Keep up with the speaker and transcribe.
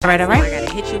All right. I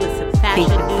gotta hit you with some Faith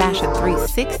and Fashion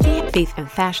 360. Faith and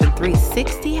Fashion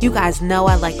 360. You guys know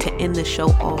I like to end the show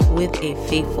off with a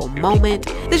faithful moment.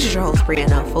 This is your host,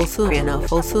 Brianna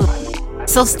Fosu.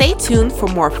 So stay tuned for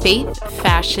more faith,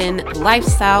 fashion,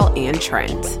 lifestyle, and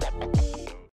trends.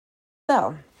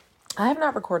 So, I have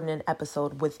not recorded an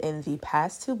episode within the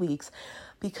past 2 weeks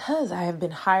because I have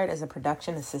been hired as a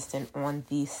production assistant on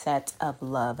the set of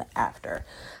Love After.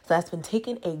 So that's been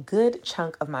taking a good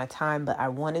chunk of my time, but I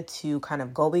wanted to kind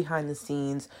of go behind the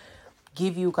scenes,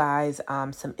 give you guys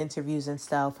some interviews and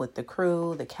stuff with the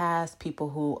crew, the cast, people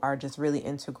who are just really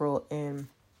integral in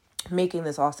making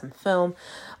this awesome film,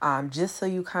 just so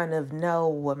you kind of know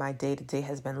what my day-to-day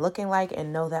has been looking like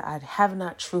and know that I have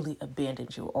not truly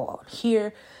abandoned you all. I'm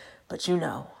here. But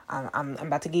I'm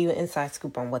about to give you an inside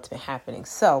scoop on what's been happening.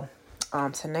 So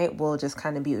tonight will just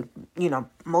kind of be,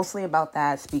 mostly about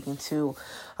that, speaking to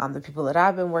the people that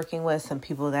I've been working with, some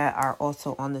people that are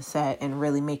also on the set and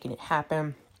really making it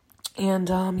happen. And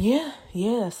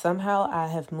somehow I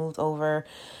have moved over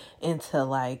into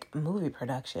like movie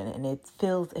production, and it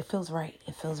feels right.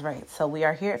 It feels right. So we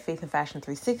are here at Faith and Fashion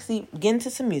 360. Get into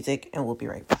some music, and we'll be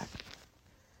right back.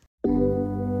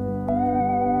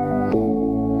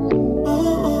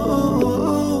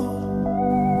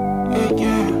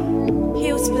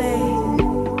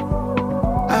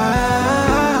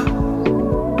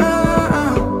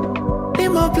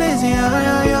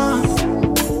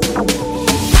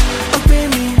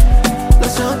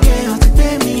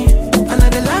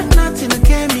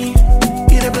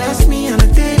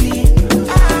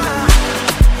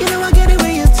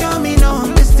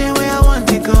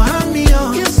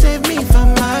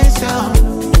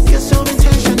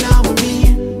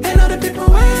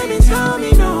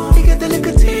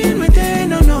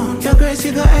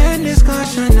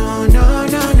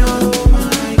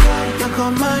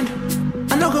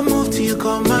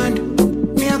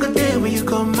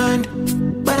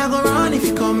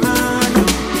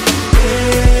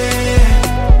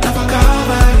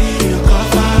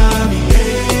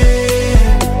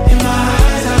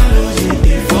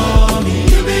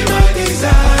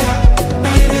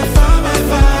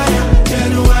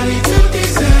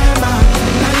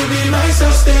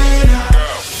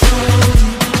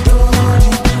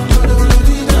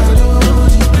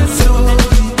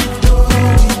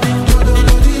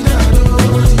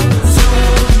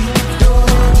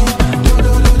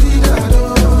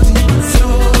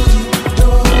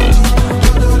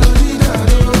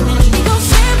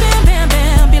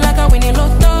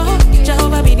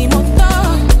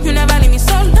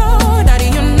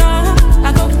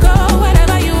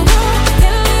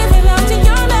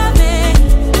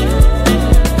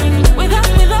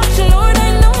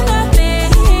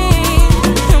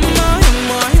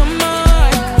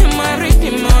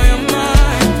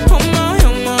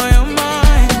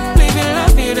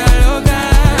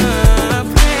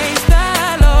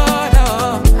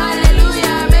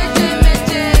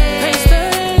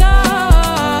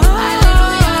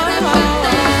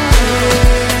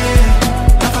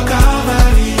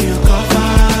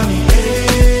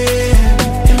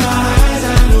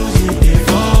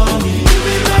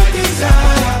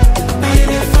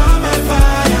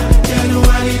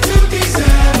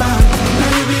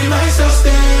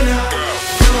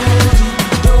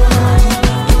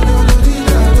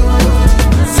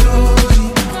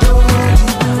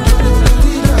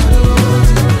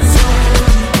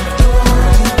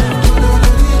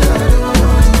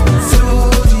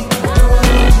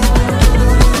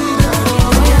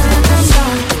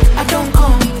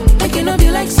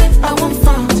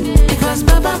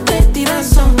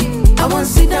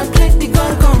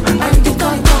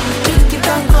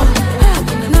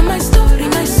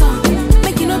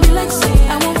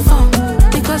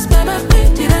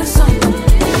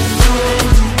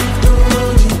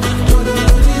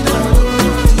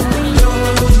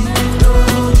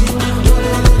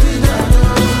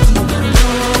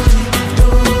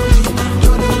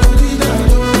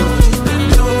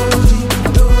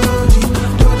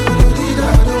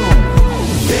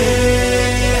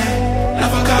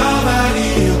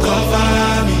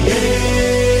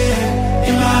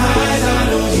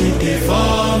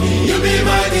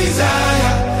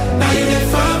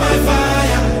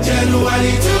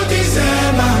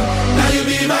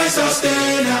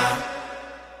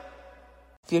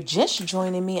 If you're just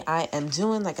joining me, I am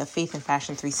doing like a Faith and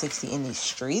Fashion 360 in these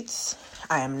streets.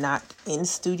 I am not in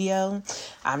studio.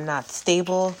 I'm not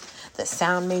stable. The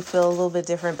sound may feel a little bit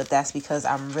different, but that's because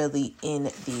I'm really in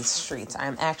these streets.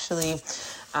 I'm actually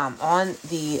on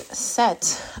the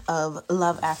set of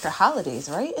Love After Holidays,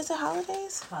 right? Is it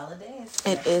Holidays? Holidays.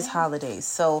 It is Holidays.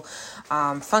 So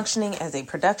functioning as a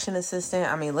production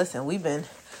assistant, I mean, listen, we've been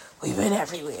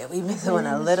everywhere. We've been doing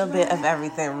a little bit of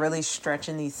everything, really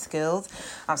stretching these skills.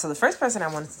 So the first person I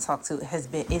wanted to talk to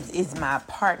is my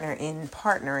partner in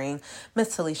partnering,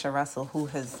 Miss Talisha Russell, who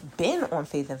has been on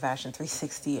Faith and Fashion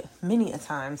 360 many a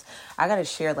times. I gotta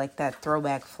share like that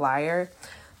throwback flyer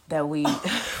that we,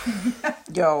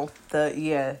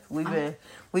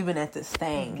 we've been at this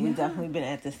thing. Yeah. We've definitely been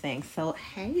at this thing. So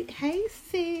hey,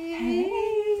 sis.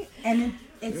 Hey, and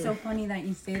it's so funny that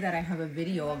you say that. I have a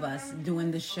video of us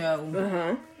doing the show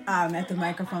at the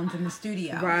microphones in the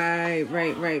studio. Right.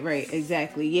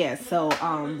 Exactly. Yeah. So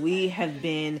we have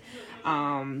been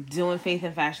doing Faith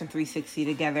and Fashion 360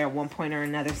 together at one point or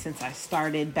another since I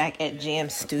started back at Jam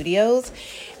Studios.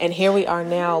 And here we are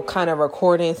now kind of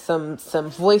recording some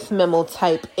voice memo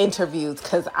type interviews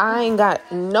because I ain't got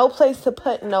no place to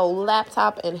put no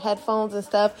laptop and headphones and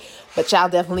stuff. But y'all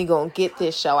definitely gonna get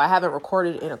this show. I haven't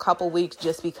recorded in a couple weeks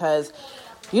just because,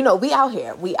 we out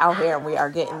here and we are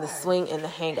getting the swing and the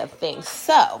hang of things.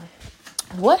 So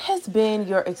what has been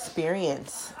your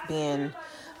experience being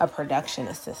a production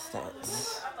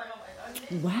assistant?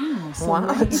 Wow. So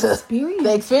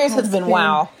the experience has been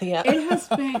wow. Yeah. It has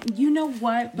been, you know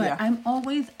what? But I'm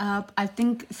always up. I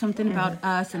think something about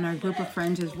us and our group of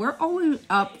friends is we're always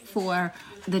up for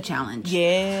the challenge.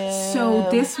 Yeah. So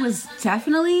this was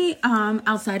definitely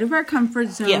outside of our comfort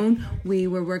zone. Yeah. We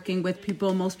were working with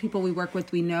people. Most people we work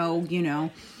with, we know,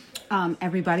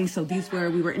 everybody. So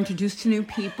we were introduced to new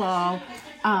people.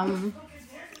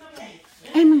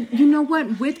 And you know what?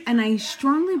 And I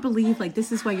strongly believe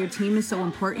this is why your team is so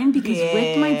important, because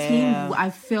with my team, I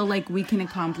feel like we can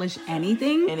accomplish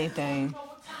anything.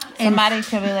 Somebody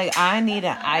could be like, I need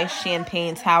an ice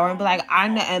champagne tower, and be like, I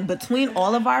know. And between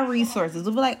all of our resources,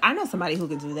 we'll be like, I know somebody who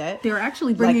can do that. They're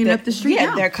actually bringing it up the street.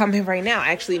 Yeah, they're coming right now. I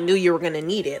actually knew you were going to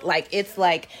need it. It's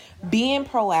like being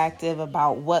proactive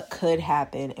about what could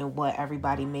happen and what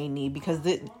everybody may need, because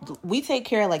we take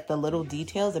care of the little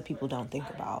details that people don't think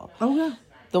about. Oh yeah.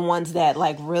 The ones that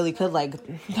really could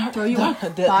throw you off.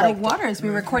 Bottled water. As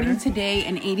we're recording today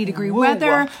in 80-degree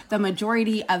weather, the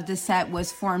majority of the set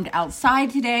was formed outside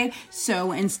today.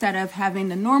 So instead of having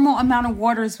the normal amount of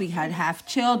waters, we had half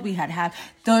chilled. We had half.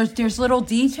 There's little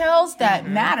details that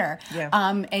matter.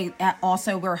 Yeah.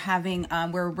 Also, we're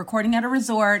recording at a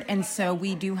resort, and so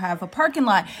we do have a parking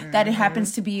lot that it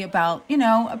happens to be about a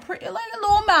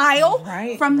little mile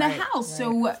from the house.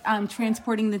 Right. So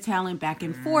transporting the talent back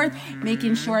and forth,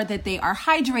 making sure that they are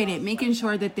hydrated, making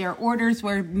sure that their orders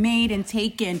were made and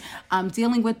taken,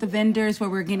 dealing with the vendors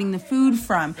where we're getting the food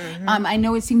from. I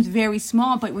know it seems very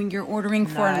small, but when you're ordering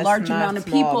for a large amount of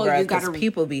people, you got to...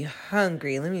 people be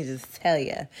hungry. Let me just tell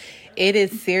you. It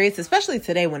is serious, especially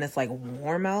today when it's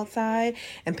warm outside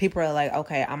and people are like,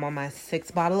 okay, I'm on my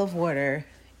 6th bottle of water.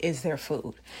 Is there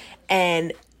food?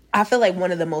 And I feel like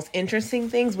one of the most interesting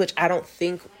things, which I don't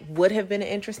think would have been an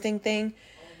interesting thing,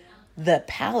 the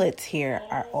palettes here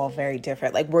are all very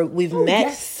different. We've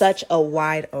met such a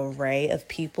wide array of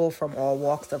people from all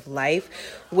walks of life,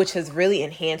 which has really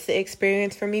enhanced the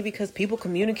experience for me, because people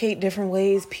communicate different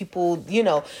ways. People,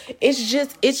 it's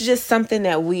just something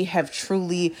that we have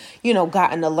truly,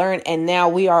 gotten to learn. And now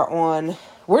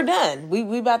we're done.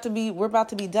 We're about to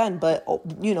be done. But,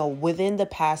 within the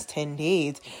past 10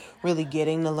 days, really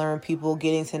getting to learn people,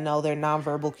 getting to know their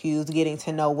nonverbal cues, getting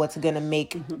to know what's going to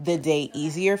make the day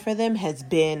easier for them it's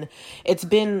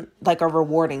been a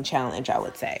rewarding challenge, I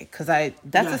would say. Because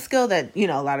that's a skill that,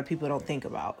 a lot of people don't think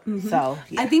about. So,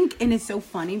 yeah. I think, and it's so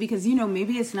funny because,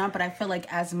 maybe it's not, but I feel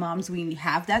like as moms, we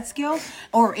have that skill,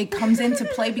 or it comes into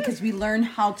play because we learn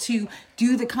how to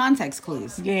do the context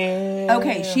clues. Yeah.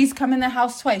 Okay, she's come in the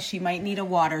house twice. She might need a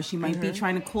water. She might be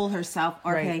trying to cool herself.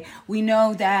 Okay, we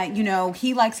know that,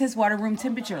 he likes his water room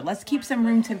temperature. Let's keep some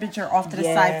room temperature off to the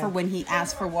side for when he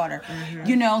asks for water.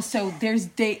 So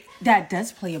that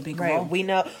does play a big role. We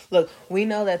know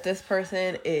that this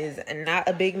person is not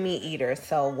a big meat eater.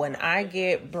 So when I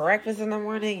get breakfast in the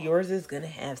morning, yours is going to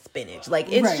have spinach.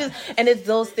 It's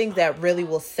those things that really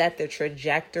will set the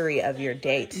trajectory of your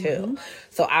day too.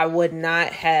 So I would not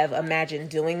have imagined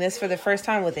doing this for the first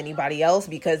time with anybody else,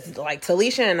 because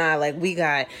Talisha and I, we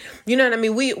got, you know what I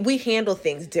mean? We handle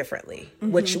things differently,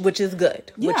 which which is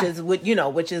good, which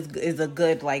is a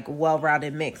good, like,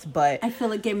 well-rounded mix. But I feel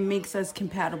like it makes us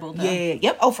compatible though.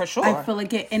 Yep. Oh, for sure. I feel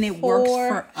like it works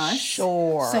for us.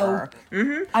 Sure. So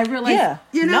I realize,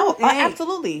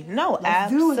 absolutely. No,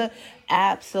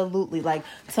 absolutely. Like,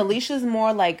 Talisha's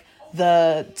more like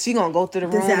she gonna go through the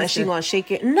room and she gonna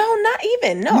shake it. No, not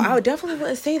even. No, I would definitely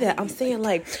wouldn't say that. I'm saying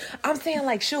like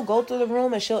she'll go through the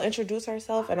room and she'll introduce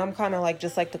herself, and I'm kind of like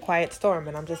just like the quiet storm,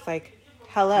 and I'm just like,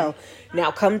 hello. Now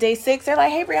come day 6, they're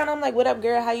like, hey Brianna. I'm like, what up,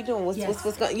 girl? How you doing? What's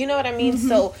going? You know what I mean? Mm-hmm.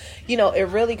 So it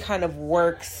really kind of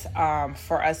works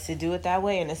for us to do it that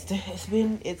way, and it's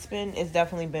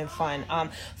definitely been fun.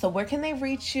 So where can they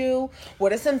reach you?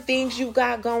 What are some things you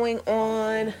got going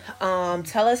on?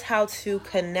 Tell us how to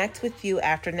connect with you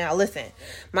after now. Listen,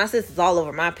 my sister's all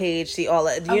over my page. She's in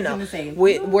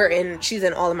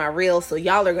all of my reels, so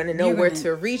y'all are gonna know where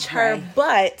to reach her. Right.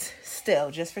 But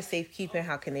still, just for safekeeping,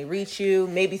 how can they reach you?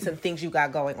 Maybe some things you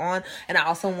got going on. And I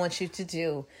also want you to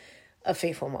do a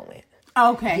faithful moment.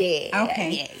 Okay. Yeah.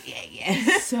 Okay.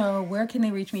 Yeah. So where can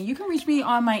they reach me? You can reach me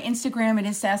on my Instagram. It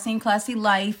is Sassy and Classy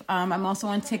Life. I'm also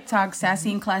on TikTok,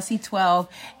 Sassy and Classy 12.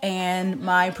 And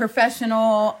my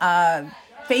professional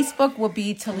Facebook will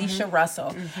be Talisha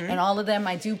Russell. Mm-hmm. And all of them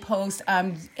I do post.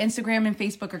 Instagram and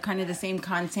Facebook are kind of the same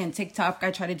content. TikTok,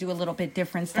 I try to do a little bit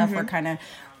different stuff. Mm-hmm. Or kind of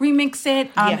remix it.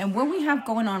 And what we have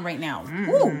going on right now.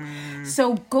 Mm.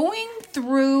 So going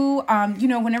through,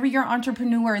 whenever you're an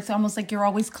entrepreneur, it's almost like you're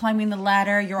always climbing the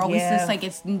ladder. You're always just like,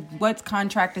 it's what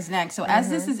contract is next. So as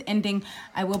this is ending,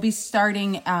 I will be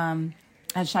starting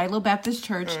at Shiloh Baptist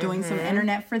Church, doing some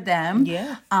internet for them.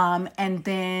 Yeah. And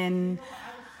then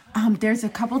there's a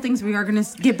couple things we are going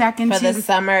to get back into for the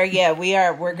summer. Yeah,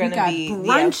 we're going to be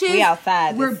brunches. We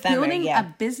outside. We're building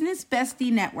a business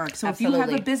bestie network. So if you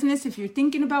have a business, if you're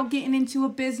thinking about getting into a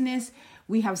business,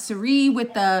 we have Sari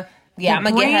with the. Yeah, I'm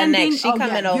gonna get her next. She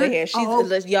coming over here.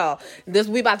 She's y'all.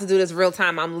 We about to do this real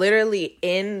time. I'm literally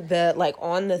on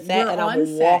the set, and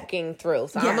I'm walking through.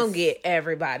 So I'm gonna get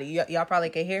everybody. Y'all probably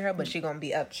can hear her, but she gonna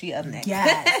be up. She up next.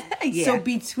 Yes. Yeah. So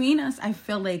between us, I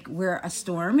feel like we're a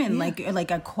storm and like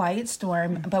a quiet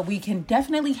storm, but we can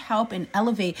definitely help and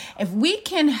elevate. If we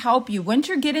can help you once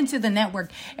you get into the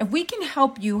network, if we can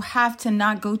help you have to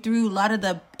not go through a lot of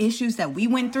the issues that we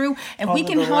went through, if we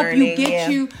can help you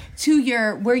get you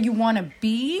to where you want to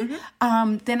be,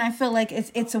 then I feel like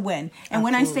it's a win. And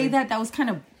when I say that was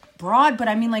kind of broad, but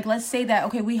I mean, like, let's say that,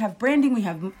 okay, we have branding, we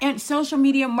have social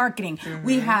media marketing,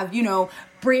 we have,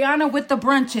 Brianna with the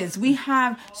brunches, we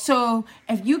have, so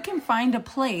if you can find a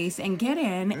place and get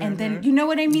in, and then, you know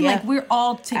what I mean? Yeah. Like, we're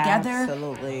all together.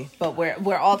 Absolutely. But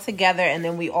we're all together, and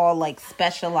then we all, like,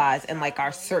 specialize in, like,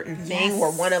 our certain thing, where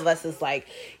one of us is like,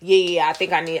 I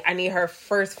think I need her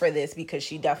first for this, because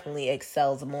she definitely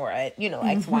excels more at,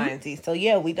 X, Y, and Z. So,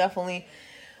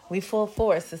 we full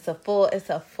force. It's a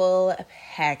full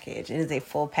package. It is a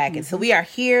full package. So we are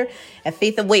here at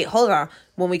Faith and Wait, hold on.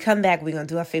 When we come back, we're gonna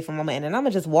do our faithful moment, and then I'm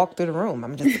gonna just walk through the room.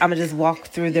 I'm gonna just walk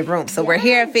through the room. So we're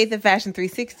here at Faith and Fashion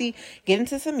 360. Get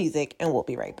into some music, and we'll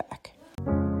be right back.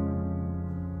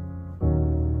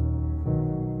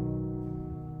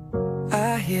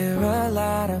 I hear a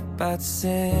lot about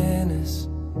sinners.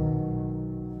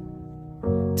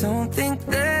 Don't think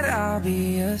that I'll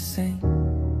be a saint,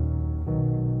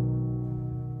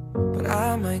 but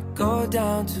I might go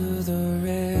down to the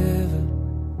river.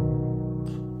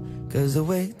 'Cause the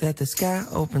way that the sky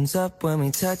opens up when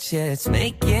we touch it, it's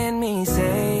making me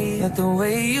say that the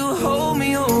way you hold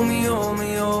me, hold me, hold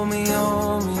me, hold me,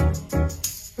 hold me,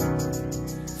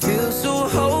 feels so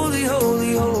holy,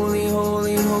 holy, holy,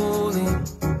 holy, holy.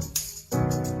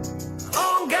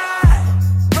 Oh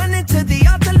God, running to the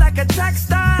altar like a track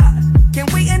star.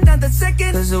 Can't wait another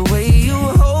second. 'Cause the way you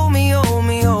hold me, hold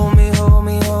me, hold me, hold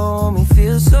me, hold me,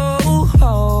 feels so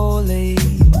holy.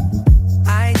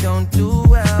 I don't do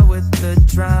well with the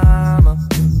drama,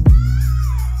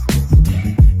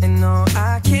 and no,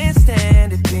 I can't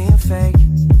stand it being fake.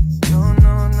 No,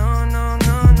 no, no, no,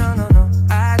 no, no, no, no.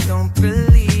 I don't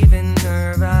believe in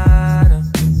Nirvana,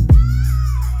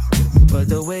 but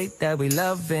the way that we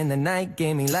love in the night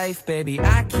gave me life, baby.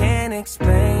 I can't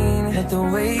explain that the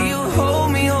way you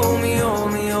hold me, hold me,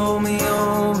 hold me, hold me,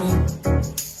 hold me,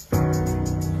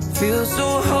 feels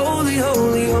so holy,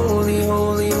 holy, holy,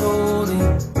 holy, holy.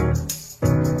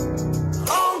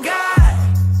 Oh God,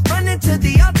 running to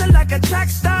the altar like a track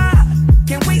star.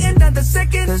 Can't wait another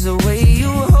second. 'Cause the way you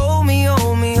hold me,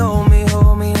 hold me, hold me,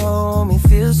 hold me, hold me,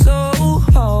 feels so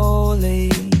holy.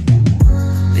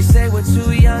 They say we're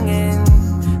too young, and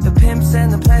the pimps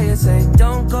and the players say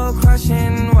don't go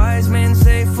crushing. Wise men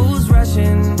say fools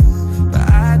rushing, but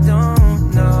I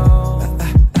don't know.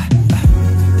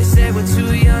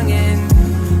 too young and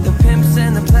the pimps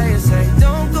and the players say,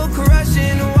 don't go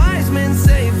crushing. Wise men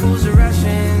say fools are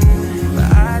rushing,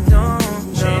 but I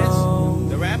don't know.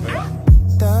 The rapper?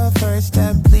 The first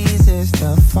step pleases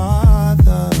the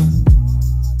Father.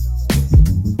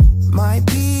 Might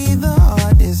be the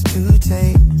hardest to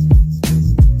take.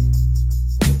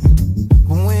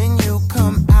 When you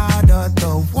come out of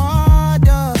the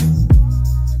water,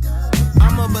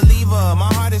 I'm a believer, my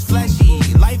heart is fleshy.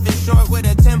 Life is short with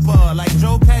a temper, like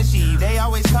Joe Pesci. They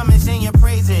always come and sing your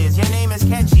praises, your name is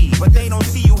catchy, but they don't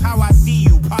see you how I see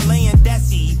you. Parlay and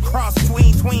Desi, cross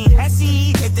tween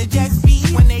Hesse. Hit the jet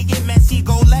speed, when they get messy,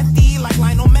 go lefty, like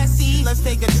Lionel Messi. Let's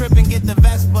take a trip and get the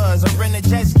Vespas, or rent a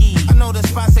jet ski. I know the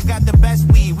spots that got the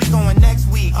best weed, we going next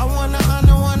week. I wanna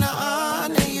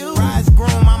honor you. Rise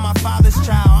groom, I'm my father's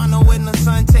child. I know when the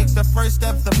son takes the first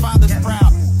step, the father's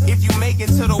proud. If you make it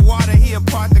to the water, he'll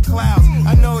part the clouds.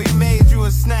 I know he made you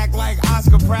a snack like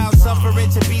Oscar Proud. Suffer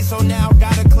it to be, so now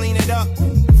gotta clean it up.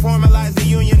 Formalize the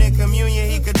union and communion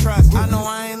he could trust. I know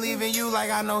I ain't leaving you like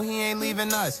I know he ain't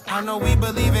leaving us. I know we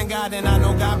believe in God and I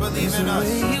know God believes in us.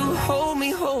 You hold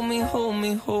me, hold me, hold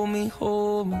me, hold me,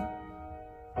 hold me.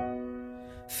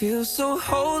 Feel so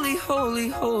holy, holy,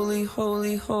 holy,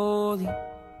 holy, holy.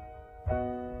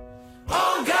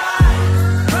 Oh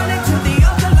God, running to the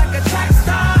altar like a track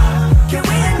star. Can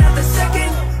we another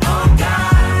second? Oh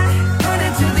God,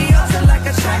 running to the altar like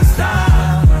a track star.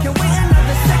 Can we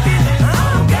another second?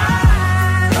 Oh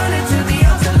God, running to the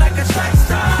altar like a track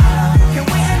star. Can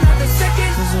we another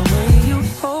second? 'Cause the way you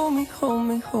hold me, hold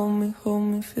me, hold me, hold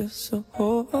me, feel so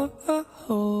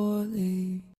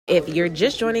holy. If you're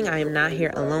just joining, I am not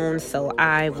here alone, so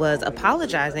I was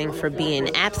apologizing for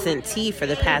being absentee for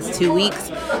the past 2 weeks.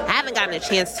 I haven't gotten a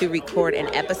chance to record an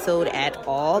episode at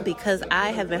all because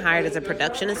I have been hired as a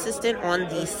production assistant on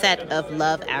the set of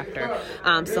Love After.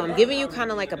 So I'm giving you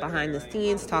kind of like a behind the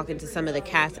scenes, talking to some of the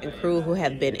cast and crew who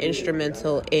have been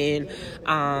instrumental in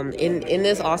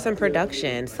this awesome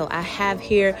production. So I have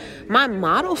here my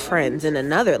model friends in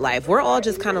another life. We're all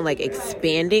just kind of like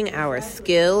expanding our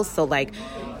skills. So like,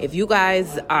 if you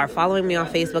guys are following me on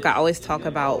Facebook, I always talk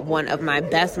about one of my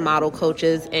best model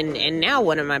coaches and now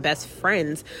one of my best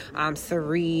friends,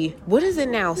 Sari. What is it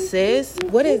now, sis?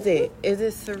 What is it? Is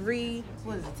it Sari?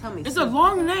 What is it? Tell me. It's a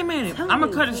long name, ain't it? I'm going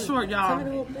to cut it short, y'all. Tell me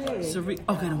the whole thing. Sari.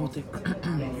 Okay, the whole thing.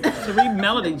 Sari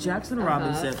Melody Jackson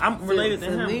Robinson. I'm related to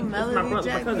him. Sari Melody my brother,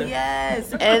 Jackson, my cousin.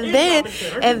 yes.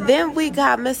 And then we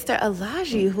got Mr.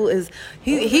 Elijah, who is,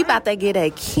 he about to get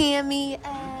a Cammy.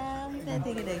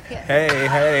 Hey.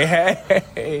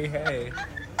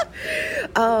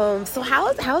 So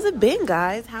how's it been,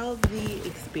 guys? How's the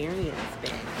experience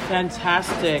been?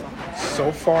 Fantastic.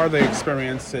 So far, the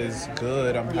experience is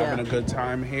good. I'm having a good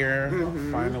time here.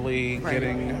 Finally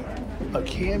getting a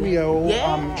cameo.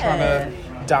 Yeah. I'm trying to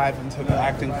dive into the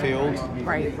acting field.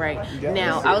 Right. Yes.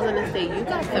 Now, I was going to say, you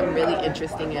got some really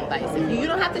interesting advice. You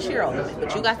don't have to share all of it,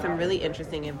 but you got some really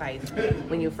interesting advice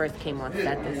when you first came on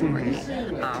set this morning.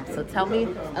 So tell me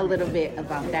a little bit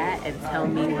about that and tell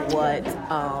me what,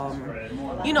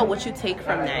 what you take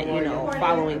from that,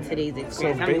 following today's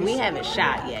experience. So I mean, we haven't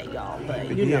shot yet, y'all, but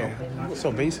you know.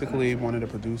 So basically, one of the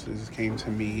producers came to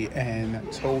me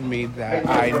and told me that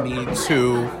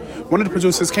one of the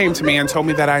producers came to me and told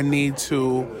me that I need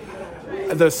to,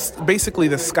 basically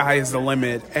the sky is the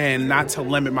limit and not to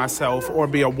limit myself or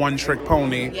be a one-trick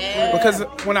pony. Yeah. Because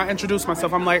when I introduced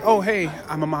myself, I'm like, oh, hey,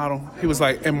 I'm a model. He was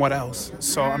like, and what else?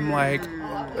 So I'm like,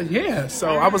 yeah. So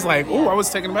I was like, oh, I was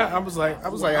taken aback. I was like,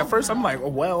 at first I'm like, oh,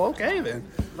 well, okay then.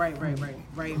 Right.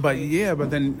 But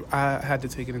then I had to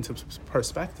take it into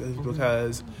perspective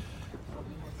because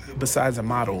besides a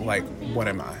model, like, what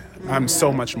am I? I'm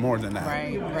so much more than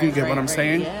that. You get what I'm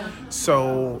saying? Yeah.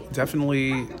 So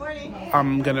definitely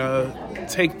I'm going to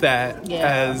take that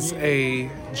as a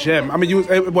gem. I mean,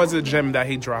 it was a gem that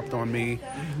he dropped on me.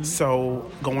 So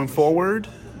going forward,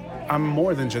 I'm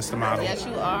more than just a model. Yes,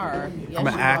 you are. I'm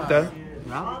an actor.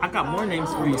 I got more names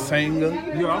for you. Singer.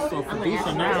 You're also a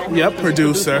producer now. Yep,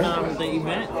 producer. The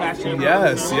event, fashion.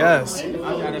 Yes.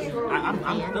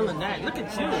 I'm feeling that. Look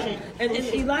at you. And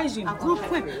Elijah, real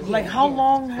quick, like how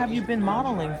long have you been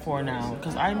modeling for now?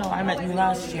 Because I know I met you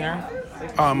last year.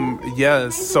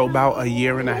 Yes, so about a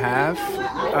year and a half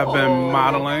I've been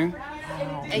modeling.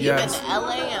 And you've been to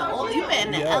LA and you've been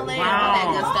and LA and all that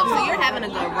good stuff. So you're having a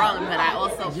good run, but I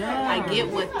also I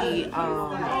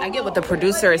get what the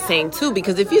producer is saying too,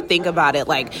 because if you think about it,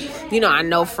 like, you know, I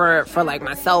know for like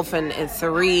myself and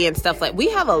Sari and stuff, like we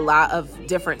have a lot of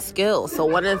different skills. So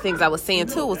one of the things I was saying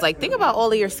too was like, think about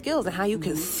all of your skills and how you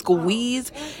can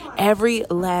squeeze every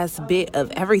last bit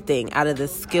of everything out of the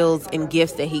skills and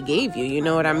gifts that he gave you. You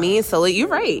know what I mean? So you're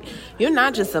right. You're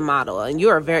not just a model, and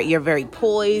you're very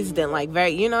poised and like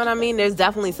very, you know what I mean? There's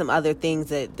definitely some other things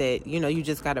that you know, you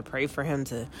just got to pray for him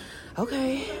to,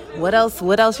 okay, what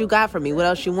else you got for me? What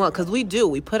else you want? Because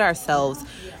we put ourselves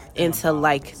into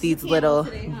like these little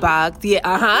box.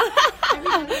 Yeah,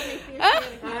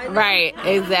 right,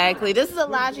 exactly. This is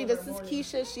Alaji. This is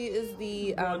Keisha. She is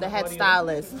the head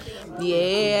stylist.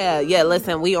 Yeah.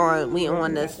 Listen, we on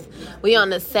the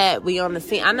set. We on the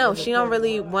scene. I know she don't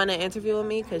really want to interview with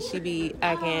me because she be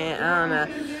acting. I don't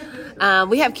know.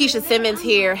 We have Keisha Simmons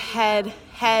here, head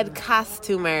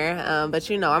costumer, but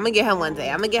you know, I'm gonna get her one day.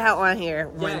 I'm gonna get her on here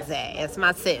one day. It's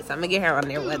my sis. I'm gonna get her on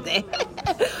there one day.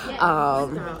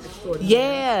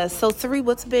 Yeah. So, Sari,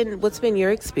 what's been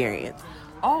your experience?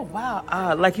 Oh,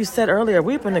 wow. Like you said earlier,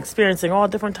 we've been experiencing all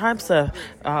different types of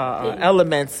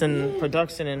elements in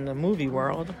production in the movie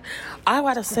world. I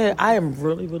gotta say, I am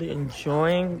really, really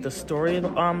enjoying the story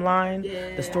line,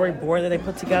 the storyboard that they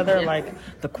put together, like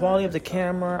the quality of the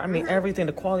camera. I mean, everything,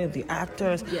 the quality of the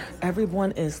actors.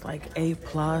 Everyone is like A+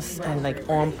 and like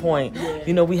on point.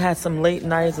 You know, we had some late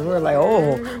nights and we were like,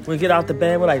 oh, we get out the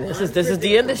bed, we're like, this is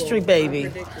the industry,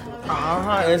 baby.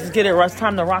 Let's get it. It's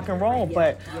time to rock and roll.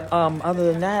 But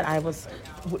other than that,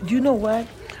 you know what?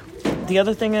 The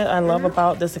other thing that I love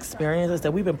about this experience is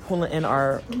that we've been pulling in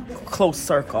our close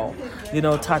circle. You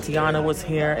know, Tatiana was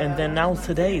here, and then now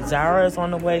today, Zara is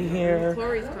on the way here.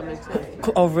 Chloe's coming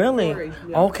too. Oh, really? Chloe,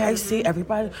 yeah. Okay, see,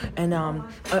 everybody. And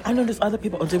I know there's other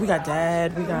people. Oh, we got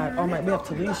Dad. We have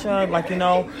Talisha, like, you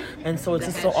know. And so it's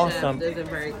just so awesome. There's a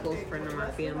very close friend of my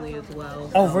family as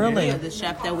well. Oh, really? Yeah, the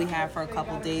chef that we had for a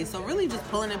couple days. So really just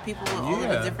pulling in people with all of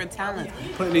the different talents.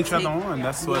 Putting each other on.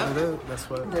 That's what it is. That's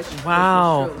what.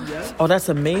 Wow. Oh, that's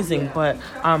amazing. But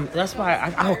that's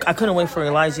why I couldn't wait for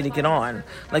Elijah to get on.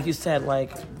 Like you said,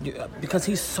 like, because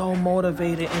he's so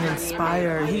motivated and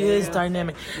inspired. He is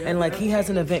dynamic. And like, he has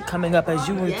an event coming up, as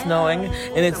you were knowing,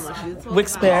 and it's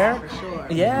Wixbear.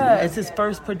 Yeah, it's his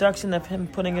first production of him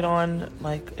putting it on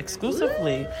like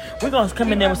exclusively. We're gonna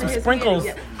come in there with some sprinkles,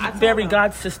 fairy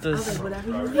god sisters.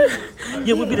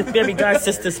 Yeah, we'll be the fairy god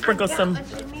sisters. Sprinkle some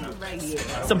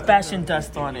fashion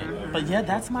dust on it. But yeah,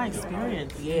 that's my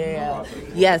experience. Yeah.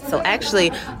 Yes. So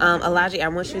actually, Alaji, I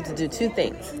want you to do two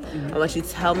things. I want you to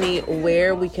tell me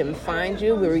where we can find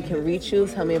you, where we can reach you.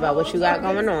 Tell me about what you got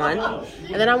going on,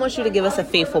 and then I want you to give us a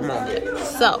faithful moment.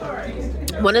 So,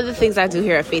 one of the things I do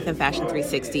here at Faith and Fashion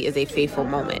 360 is a faithful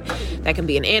moment. That can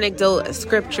be an anecdote, a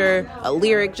scripture, a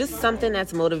lyric, just something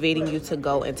that's motivating you to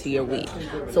go into your week.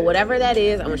 So whatever that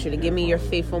is, I want you to give me your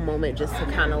faithful moment, just to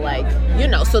kind of like, you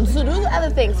know, so do other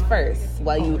things first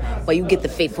while you get the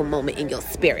faithful moment in your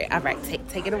spirit. All right,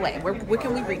 take it away. Where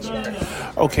can we reach you?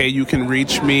 Okay, you can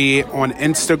reach me on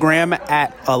Instagram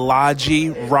at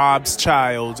Alaji Rob's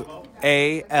Child.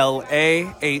 ALAHJI,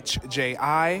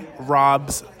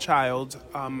 Rob's Child.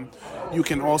 You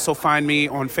can also find me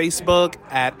on Facebook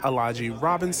at Alaji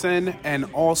Robinson, and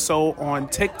also on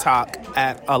TikTok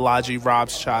at Alaji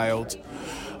Rob's Child.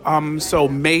 So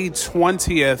May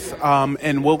 20th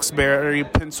in Wilkes-Barre,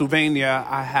 Pennsylvania,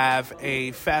 I have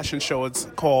a fashion show. It's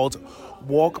called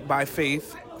Walk by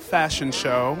Faith Fashion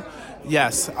Show.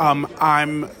 Yes,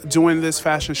 I'm doing this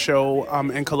fashion show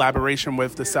in collaboration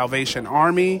with the Salvation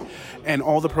Army, and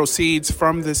all the proceeds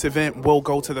from this event will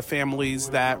go to the families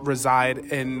that reside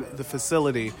in the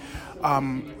facility.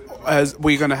 As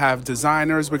we're going to have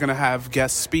designers, we're going to have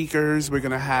guest speakers, we're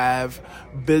going to have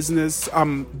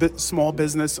small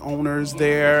business owners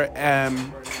there,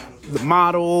 the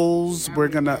models, we're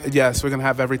gonna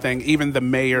have everything. Even the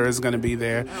mayor is gonna be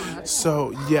there.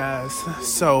 So yes,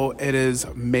 so it is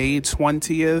May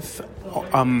 20th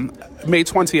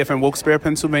in Wilkes-Barre,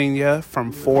 Pennsylvania,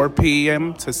 from 4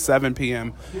 p.m. to 7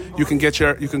 p.m. You can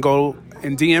go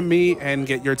and DM me and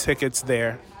get your tickets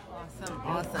there.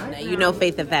 Awesome. Now, you know,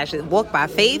 Faith and Fashion, Walk by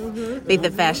Faith, Faith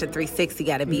and Fashion 360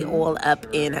 got to be all up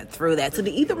in through that. So,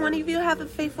 do either one of you have a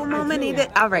faithful moment?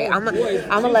 All right, I'm a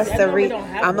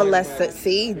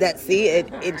see,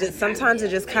 it just, sometimes it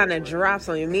just kind of drops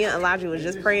on you. Me and Elijah was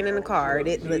just praying in the car.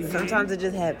 Sometimes it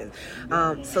just happens.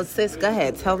 So, sis, go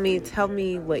ahead. Tell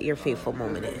me what your faithful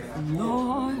moment is.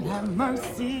 Lord have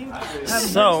mercy.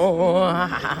 So,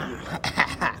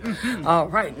 All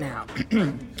right now.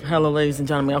 Hello, ladies and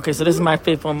gentlemen. Okay, so this is my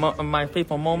faithful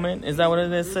moment. Is that what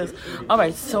it is, sis? All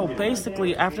right, so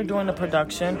basically, after doing the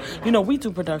production, we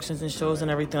do productions and shows and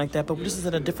everything like that, but this is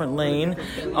in a different lane.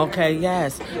 Okay,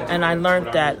 yes. And I learned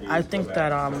that I think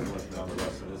that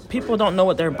people don't know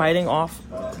what they're biting off.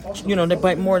 They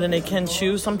bite more than they can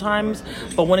chew sometimes.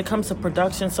 But when it comes to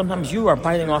production, sometimes you are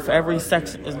biting off every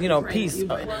section, piece.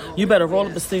 You better roll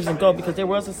up the sleeves and go, because there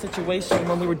was a situation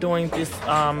when we were doing this,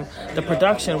 the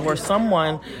production, where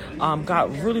someone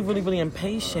got really, really, really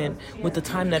impatient with the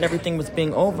time that everything was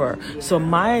being over. So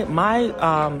my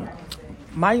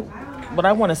what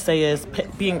I want to say is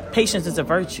being patience is a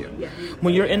virtue.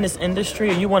 When you're in this industry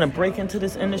and you want to break into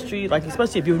this industry, like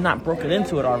especially if you're not broken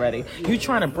into it already, you're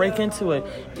trying to break into it.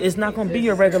 It's not going to be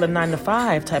your regular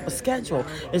 9-to-5 type of schedule.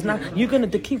 It's not.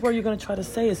 The key word you're going to try to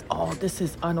say is, "Oh, this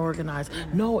is unorganized."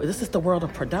 No, this is the world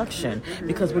of production,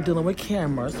 because we're dealing with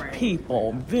cameras,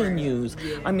 people, venues.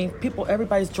 I mean, people.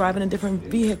 Everybody's driving in different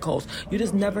vehicles. You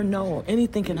just never know.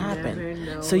 Anything can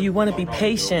happen. So you want to be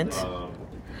patient.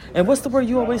 And what's the word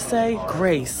you always say?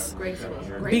 Grace.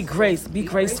 Be graceful.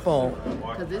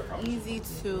 Because it's easy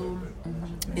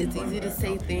to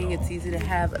say things. It's easy to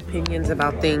have opinions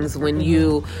about things when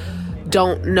you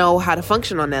don't know how to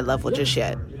function on that level just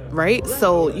yet, right?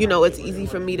 So, it's easy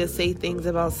for me to say things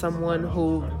about someone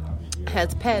who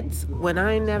has pets when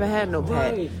I ain't never had no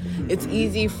pet. Right. It's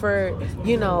easy for,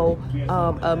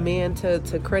 a man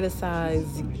to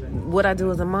criticize what I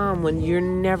do as a mom when you're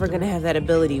never going to have that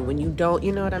ability, when you don't,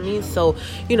 you know what I mean? So,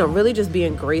 really just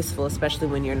being graceful, especially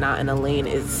when you're not in a lane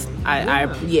is,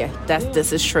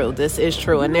 this is true. This is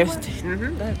true. And there's...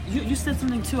 You said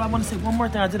something too. I want to say one more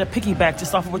thing. I did a piggyback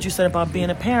just off of what you said about being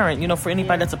a parent. For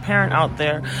anybody that's a parent out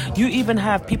there, you even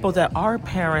have people that are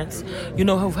parents,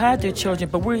 who've had their children,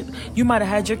 but you might have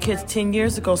had your kids 10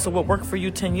 years ago, so what worked for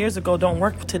you 10 years ago don't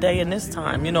work today in this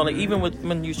time. Even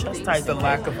when you chastise the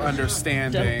lack of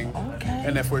understanding. Okay.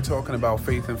 And if we're talking about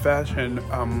faith and fashion,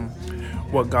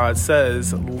 what God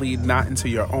says, lead not into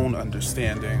your own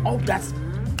understanding. Oh, that's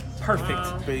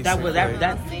perfect. Basically.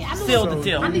 That sealed the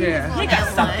deal. Yeah. He got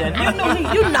something.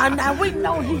 We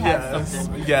know he has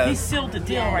something. Yes. He sealed the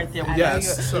deal right there.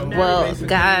 Yes. So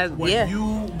God,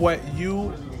 what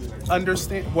you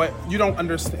understand, what you don't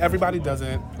understand, everybody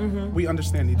doesn't. We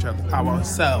understand each other,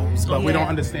 ourselves, but we don't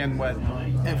understand what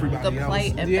everybody else. The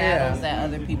plight and battles that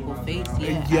other people face.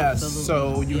 Yes. Absolutely.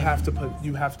 So you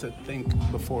have to think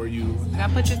before you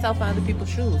gotta put yourself in other people's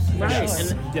shoes. Right.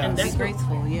 Yes. And that's be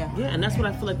graceful. Yeah, and that's what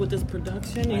I feel like with this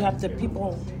production.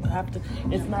 People have to.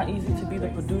 It's not easy to be the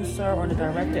producer or the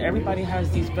director. Everybody has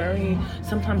these very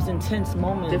sometimes intense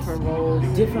moments,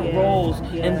 different roles,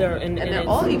 and they're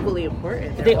all equally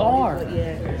important. They are.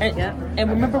 And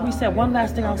remember, we said one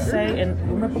last thing I'll say. And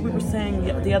remember, we were saying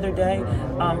the other day.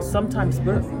 Sometimes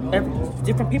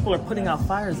different people are putting out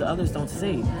fires that others don't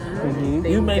see.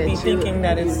 You may be thinking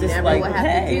that it's just like,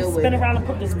 hey, spin around and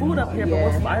put this food up here, but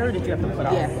what fire did you have to put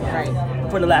out? Right.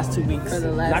 For the last 2 weeks. For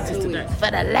the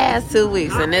last 2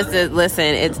 weeks. And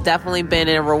it's definitely been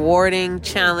a rewarding,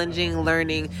 challenging,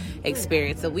 learning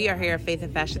experience. So we are here at Faith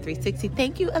and Fashion 360.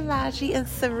 Thank you, Elijah and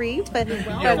Sari, for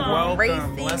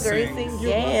gracing.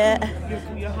 Yeah.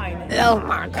 Your Highness. Oh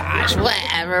my gosh,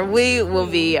 whatever. We will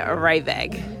be right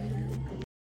back.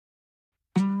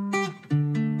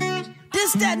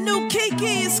 This that new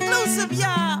Kiki exclusive,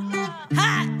 y'all.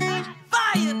 Hot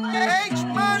fire.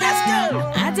 Let's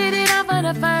go. I did it all for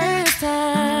the first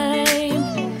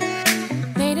time.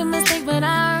 Made a mistake, but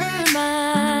I earned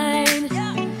mine.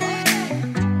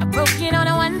 I broke it on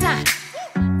the one time.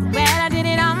 Well, I did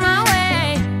it on my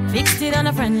way. Fixed it on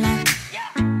the front line.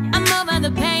 I'm over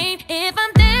the pain. If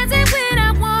I'm dancing when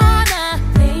I wanna,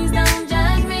 please don't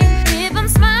judge me. If I'm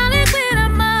smiling when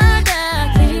I'm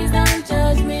under, please don't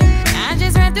judge me. I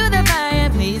just ran through the fire,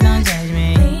 please don't judge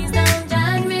me. Please don't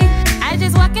judge me. I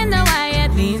just walk in the wire,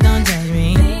 please don't judge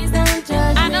me. Please don't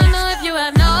judge me. I don't know if you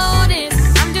have noticed,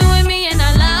 I'm doing me and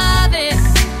I love it.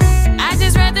 I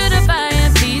just ran through the fire,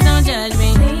 please don't judge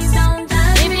me. Please don't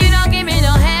judge me. If you don't give me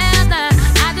no help now,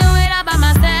 I do it all by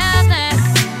myself now.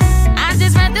 I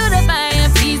just ran through the fire,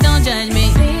 please don't judge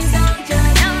me. Please don't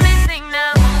judge me. Help me sing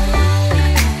now.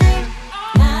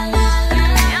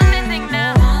 Help me sing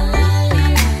now.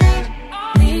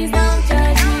 Please don't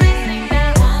judge me. Help me sing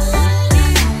now.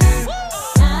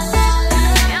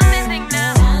 Help me sing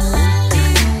now.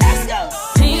 Let's go.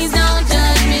 Please don't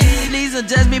judge me. Please don't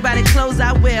judge me by the clothes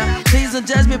I wear. Please don't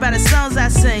judge me by the songs I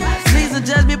sing. Please don't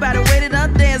judge me by the way that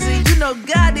I'm dancing. You know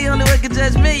God the only one can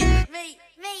judge me.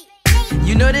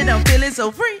 You know that I'm feeling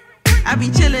so free. I be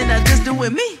chillin', I just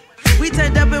doing me. We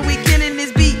turned up and we killing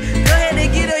this beat. Go ahead. let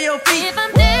it get on your feet. If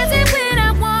I'm dancing when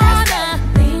I wanna,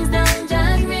 please don't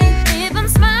judge me. If I'm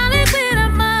smiling when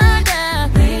I'm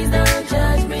under, please don't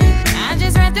judge me. I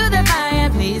just ran through the fire,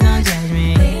 please don't judge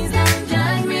me. Please don't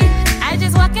judge me. I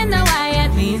just walk in the wire,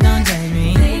 please don't judge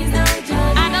me. Please don't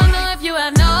judge me. I don't know if you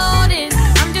have noticed,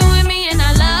 I'm doing me and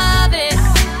I love it.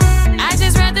 I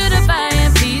just ran through the fire,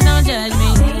 please don't judge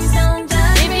me. Please don't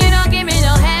judge me. If you don't give me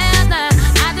no help now,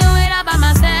 I do it all by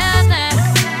myself now.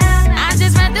 I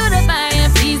just ran through the fire,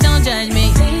 please don't judge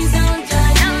me. Please don't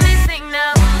judge me. Help me sing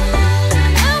now.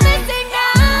 Help me sing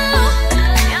now.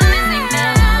 Help me sing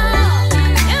now.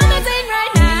 Help me sing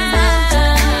right now.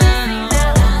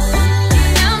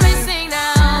 Help me sing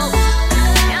now.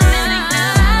 Help me sing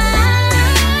now.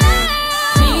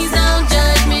 Please don't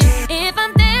judge me. If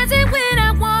I'm dancing when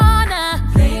I wanna,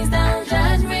 please don't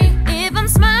judge me. If I'm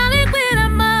smiling when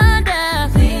I'm under,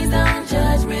 please don't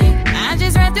judge me. I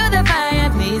just ran through the fire,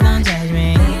 please don't judge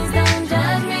me. Please don't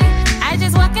judge me. I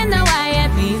just walk in the wire,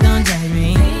 please don't judge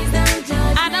me. Please don't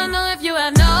judge me. I don't know if you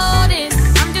have noticed,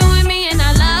 I'm doing me and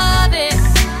I love it.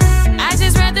 I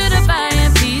just ran through the fire,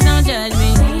 please don't judge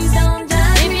me. Please don't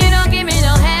judge me. If you don't give me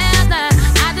no help now,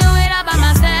 I do it all by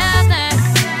myself now.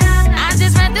 I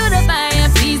just ran through the fire,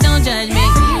 please don't judge me.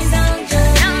 Please don't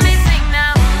judge me. Help me sing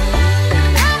now.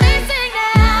 Help me sing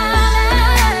now. If I'm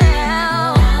trying, then don't judge me now.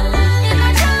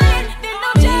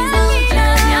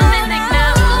 Help me sing now.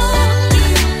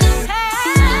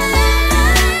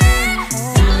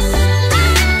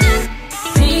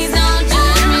 Please don't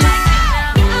judge me.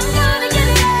 I'm gonna get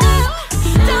it out.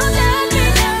 Don't judge me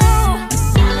now. Please don't judge me.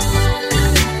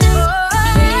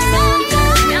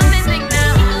 Help me sing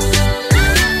now.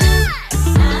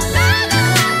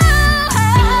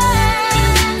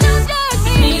 Don't judge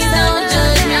me. Please don't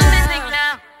judge me. Help me sing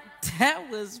now. That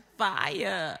was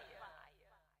fire.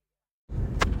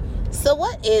 So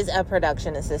what is a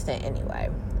production assistant anyway?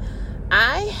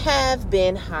 I have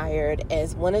been hired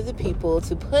as one of the people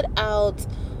to put out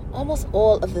almost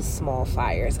all of the small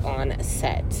fires on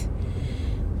set.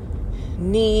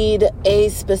 Need a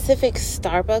specific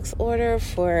Starbucks order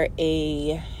for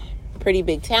a pretty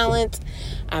big talent?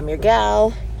 I'm your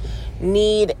gal.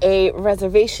 Need a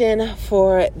reservation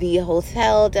for the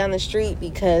hotel down the street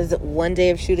because one day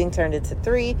of shooting turned into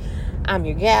 3. I'm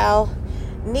your gal.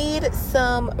 Need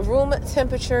some room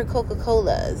temperature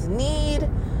Coca-Colas. Need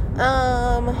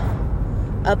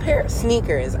a pair of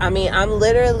sneakers. I mean, I'm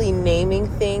literally naming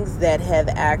things that have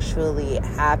actually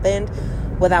happened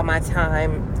within my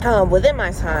time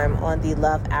on the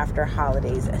Love After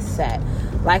Holidays set.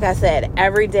 Like I said,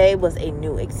 every day was a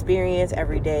new experience.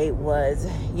 Every day was,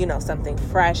 something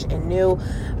fresh and new.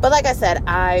 But like I said,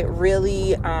 I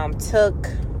really took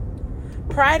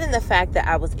pride in the fact that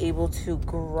I was able to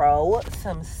grow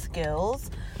some skills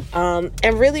and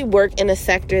really work in a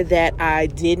sector that I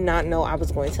did not know I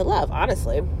was going to love,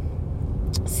 honestly.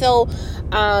 So,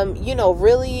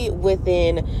 really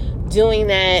within doing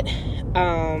that,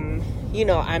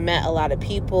 I met a lot of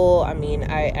people. I mean,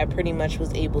 I pretty much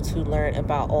was able to learn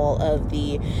about all of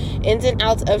the ins and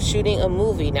outs of shooting a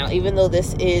movie. Now, even though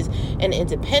this is an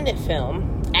independent film,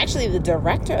 actually the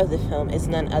director of the film is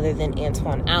none other than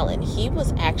Antoine Allen. He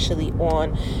was actually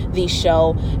on the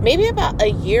show maybe about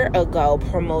a year ago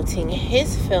promoting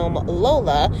his film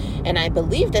Lola, and I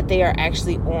believe that they are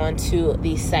actually on to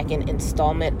the second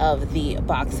installment of the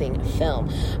boxing film.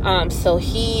 So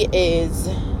he is,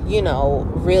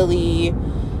 really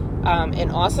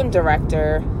an awesome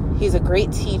director. He's a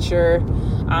great teacher.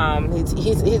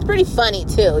 He's pretty funny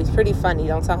too. He's pretty funny.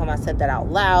 Don't tell him I said that out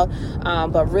loud.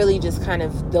 But really just kind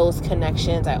of those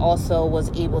connections. I also was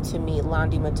able to meet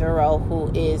Londi Maduro,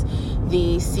 who is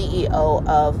the CEO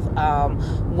of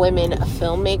Women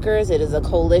Filmmakers. It is a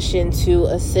coalition to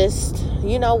assist,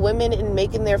 women in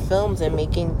making their films and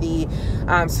making the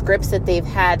scripts that they've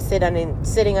had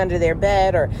sitting under their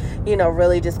bed or,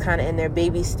 really just kind of in their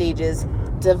baby stages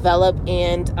develop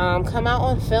and come out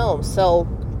on film. So,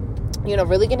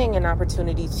 really getting an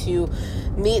opportunity to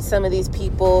meet some of these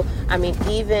people. I mean,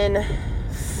 even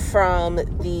from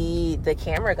the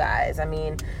camera guys. I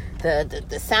mean,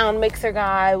 the sound mixer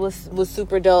guy was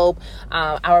super dope.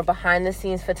 Our behind the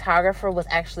scenes photographer was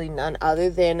actually none other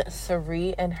than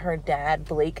Sari and her dad,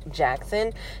 Blake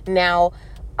Jackson. Now,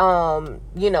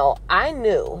 I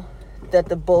knew that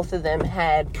the both of them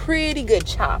had pretty good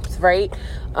chops, right?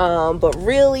 But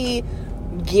really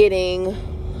getting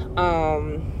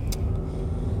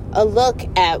a look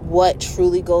at what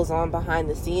truly goes on behind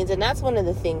the scenes. And that's one of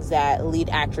the things that lead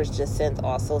actress Jacinth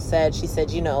also said. She said,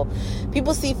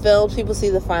 people see films, people see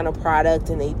the final product,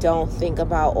 and they don't think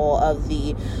about all of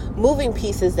the moving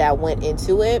pieces that went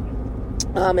into it.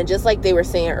 And just like they were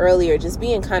saying earlier, just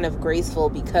being kind of graceful,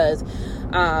 because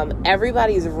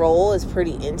everybody's role is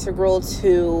pretty integral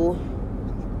to,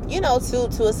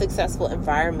 to a successful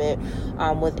environment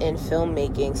within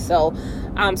filmmaking. So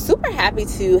I'm super happy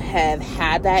to have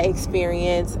had that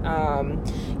experience.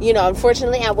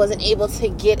 Unfortunately, I wasn't able to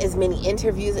get as many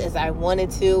interviews as I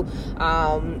wanted to.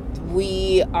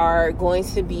 We are going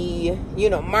to be,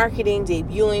 marketing,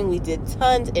 debuting. We did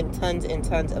tons and tons and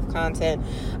tons of content.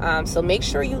 So make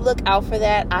sure you look out for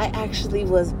that. I actually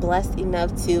was blessed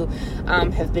enough to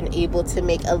have been able to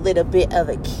make a little bit of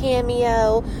a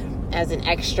cameo as an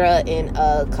extra in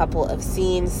a couple of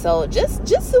scenes. So just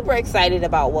super excited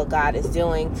about what God is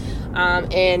doing.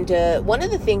 And one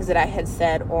of the things that I had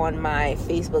said on my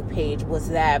Facebook page was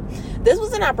that this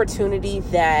was an opportunity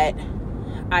that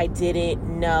I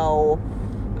didn't know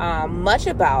much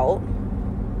about,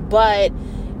 but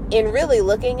in really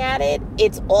looking at it,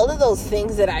 it's all of those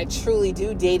things that I truly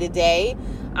do day to day.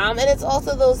 And it's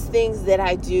also those things that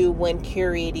I do when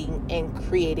curating and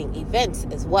creating events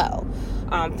as well.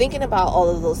 Thinking about all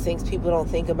of those things people don't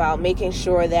think about, making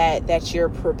sure that you're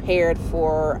prepared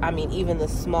for, even the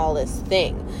smallest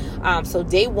thing. So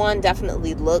day 1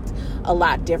 definitely looked a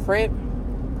lot different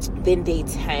than day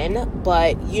 10.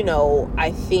 But,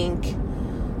 I think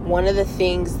one of the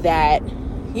things that,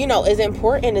 is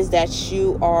important is that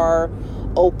you are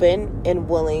open and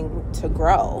willing to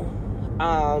grow.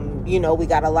 We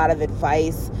got a lot of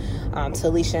advice.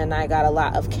 Talisha and I got a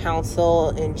lot of counsel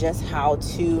in just how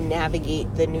to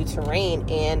navigate the new terrain.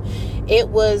 And it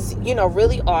was,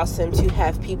 really awesome to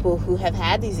have people who have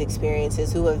had these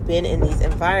experiences, who have been in these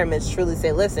environments, truly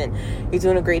say, listen, you're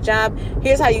doing a great job.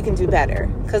 Here's how you can do better.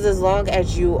 Because as long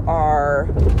as you are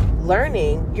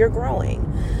learning, you're growing.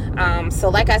 So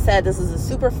like I said, this is a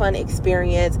super fun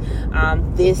experience.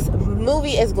 This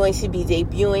movie is going to be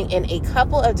debuting in a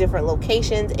couple of different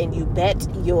locations, and you bet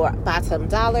your bottom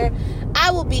dollar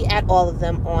I will be at all of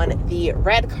them, on the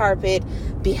red carpet,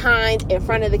 behind, in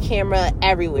front of the camera,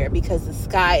 everywhere, because the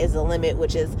sky is the limit,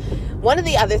 which is one of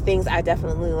the other things I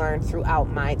definitely learned throughout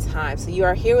my time. So you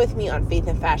are here with me on Faith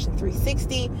and Fashion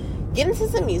 360. Get into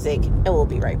some music, and we'll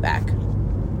be right back.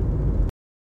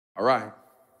 All right.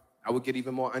 I would get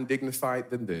even more undignified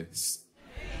than this.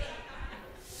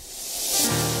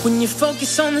 When you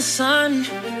focus on the sun,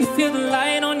 you feel the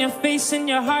light on your face and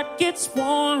your heart gets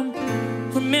warm.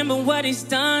 Remember what he's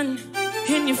done,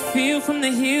 and you feel from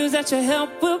the hills that your help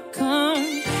will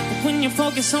come. But when you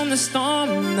focus on the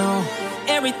storm, no,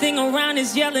 everything around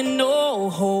is yelling no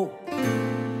hope.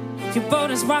 Your boat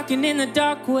is rocking in the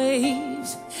dark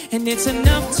waves, and it's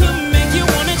enough to make you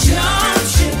wanna jump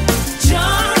ship,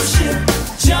 jump ship.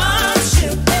 Jump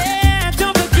ship, yeah,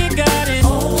 don't forget God and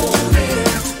own it,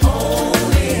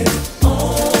 own it,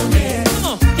 own it. Come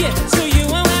on, yeah, so you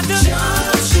won't have to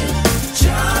jump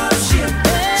ship,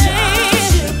 hey,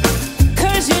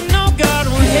 'cause you know God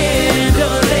will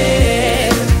handle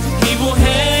it. He will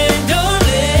handle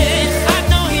it. I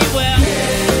know he will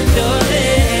handle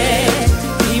it.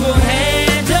 He will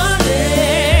handle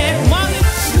it.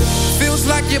 Feels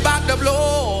like you're about to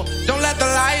blow. Don't let the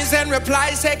lies and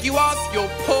replies take you off your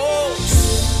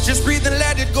post. Just breathe and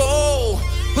let it go.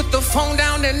 Put the phone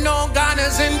down and know God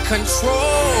is in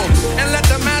control. And let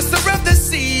the master of the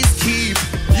seas keep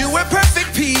you in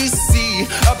perfect peace. See,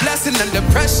 a blessing under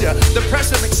pressure. The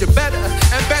pressure makes you better,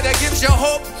 and better gives you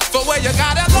hope for where you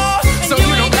gotta go. So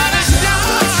you don't gotta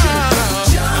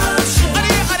jump.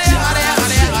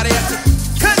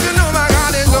 Cause you know my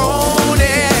God is on it.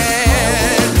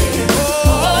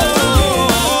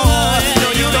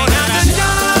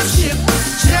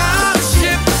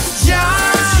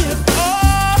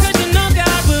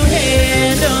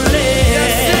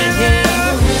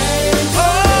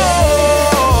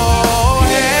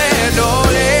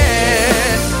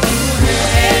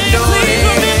 Please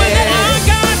remember that our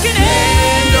God can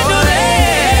handle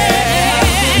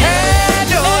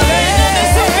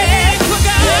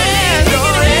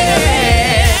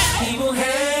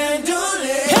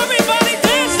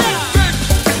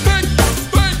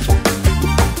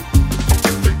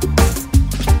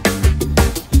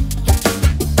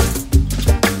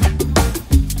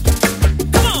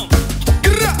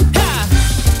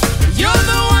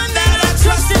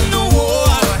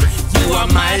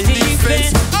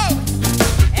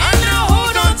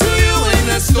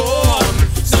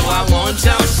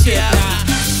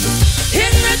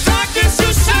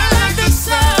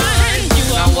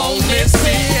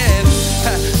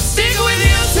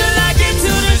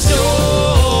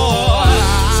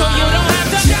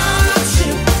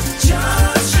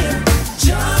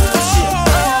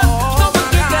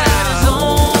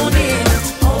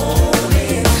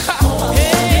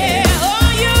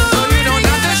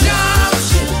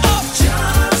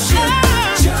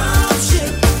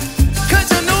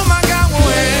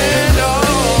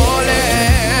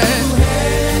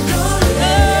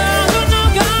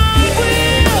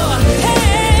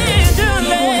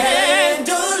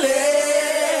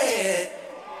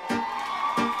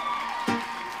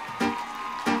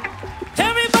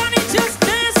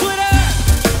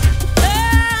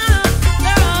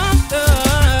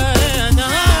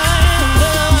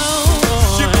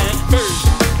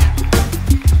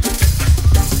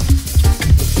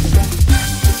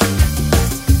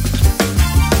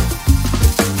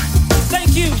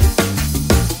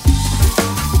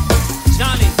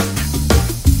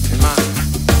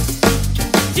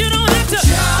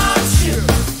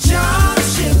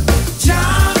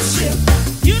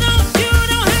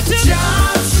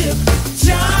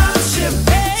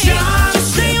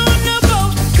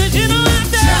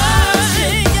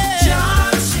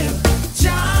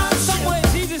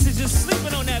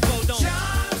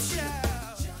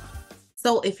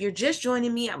So if you're just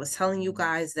joining me, I was telling you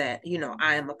guys that,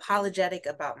 I am apologetic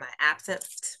about my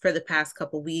absence for the past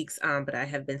couple weeks, but I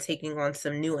have been taking on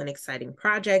some new and exciting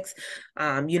projects,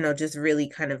 just really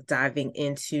kind of diving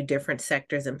into different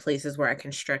sectors and places where I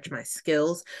can stretch my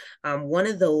skills. One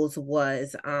of those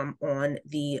was on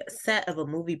the set of a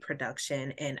movie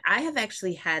production, and I have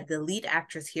actually had the lead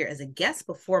actress here as a guest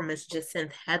before, Miss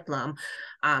Jacinth Headlam.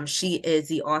 She is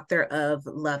the author of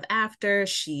Love After.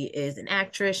 She is an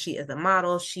actress. She is a model.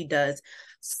 She does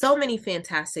so many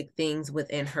fantastic things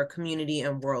within her community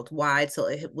and worldwide. So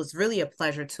it was really a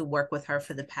pleasure to work with her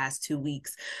for the past 2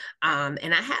 weeks.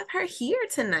 And I have her here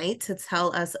tonight to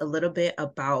tell us a little bit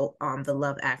about the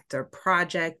Love After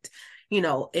project, in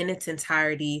its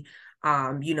entirety,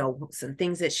 some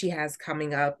things that she has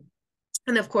coming up.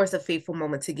 And of course, a faithful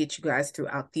moment to get you guys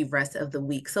throughout the rest of the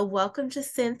week. So welcome,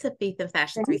 Jacinth, to Faith and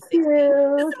Fashion Thank 360.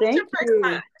 you. This is your Thank first you.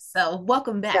 time. So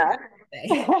welcome back.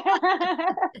 Yeah.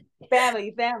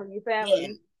 Family. Yeah,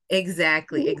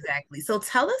 exactly. So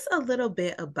tell us a little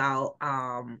bit about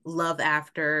Love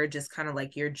After, just kind of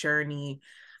like your journey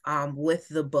with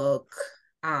the book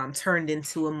turned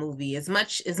into a movie, as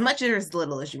much or as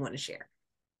little as you want to share.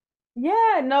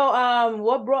 Yeah, no,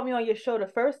 what brought me on your show the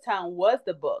first time was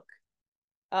the book.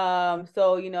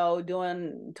 So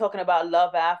talking about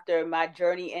Love After, my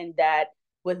journey in that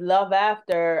with Love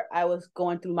After, I was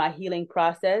going through my healing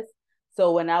process.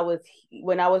 So when I was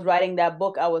writing that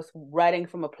book, I was writing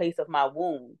from a place of my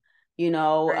wound,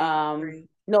 Right.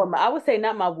 no, I would say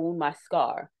not my wound, my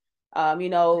scar.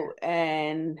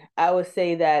 And I would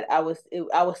say that I was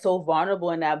so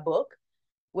vulnerable in that book,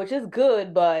 which is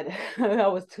good, but I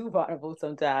was too vulnerable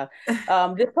sometimes.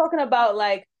 Just talking about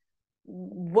like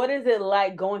what is it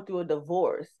like going through a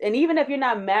divorce? And even if you're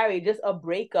not married, just a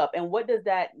breakup. And what does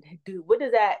that do?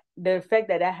 The effect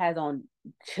that has on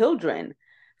children,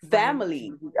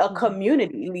 family, a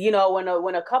community?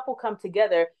 When a couple come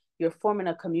together, you're forming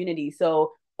a community.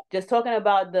 So just talking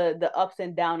about the ups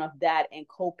and downs of that and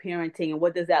co-parenting and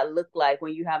what does that look like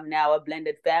when you have now a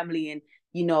blended family and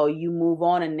you move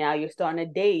on and now you're starting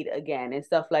to date again and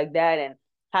stuff like that. And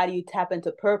how do you tap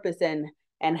into purpose and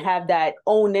have that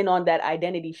own in on that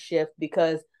identity shift?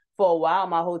 Because for a while,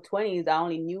 my whole 20s, I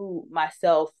only knew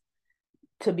myself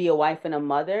to be a wife and a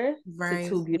mother to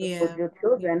two beautiful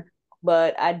children,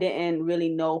 but I didn't really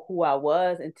know who I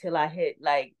was until I hit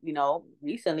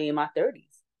recently in my 30s.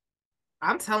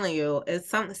 I'm telling you, it's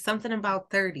something about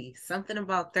 30. Something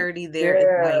about 30 there is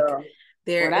like Yeah.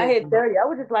 there When I is hit 30, I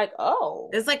was just like,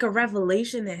 oh, it's like a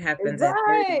revelation that happens at 30.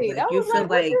 right. I Like you was feel like,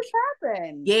 what like just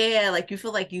happened? yeah, like you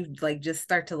feel like you like just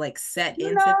start to like set You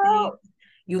into things. know?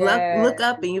 You Yeah. look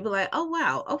up and you be like, oh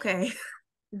wow, okay. I can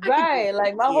do Right.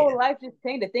 Like this. my Yeah. whole life just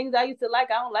changed. The things I used to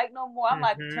like, I don't like no more. I'm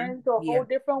like turning into a Yeah. whole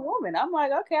different woman. I'm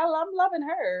like, okay, I'm loving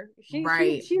her.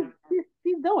 Right. She's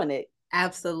doing it.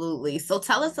 Absolutely. So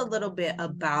tell us a little bit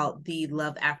about the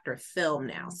Love After film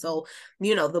now. So,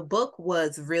 the book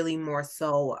was really more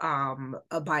so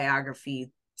a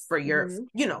biography for your,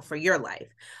 Mm-hmm. for your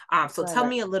life. So tell Right.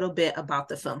 me a little bit about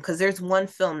the film because there's one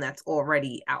film that's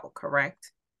already out,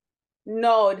 correct?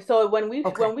 No, so when we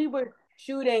Okay. when we were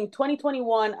shooting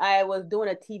 2021, I was doing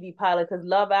a TV pilot because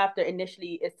Love After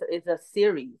initially it's a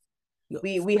series.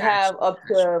 We have Gotcha. up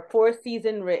to 4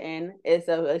 seasons written. It's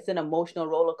an emotional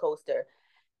roller coaster.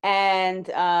 And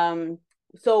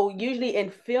so usually in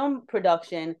film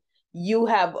production, you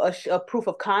have a proof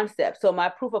of concept. So my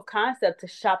proof of concept to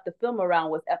shop the film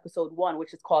around was episode 1,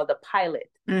 which is called the pilot.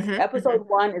 Episode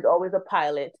 1 is always a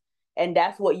pilot, and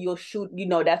that's what you'll shoot.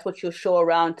 That's what you'll show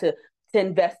around to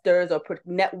investors or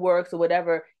networks or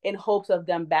whatever in hopes of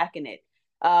them backing it.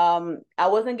 I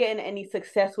wasn't getting any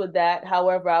success with that.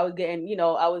 However, I was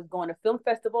I was going a film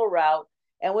festival route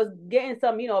and was getting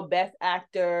some, best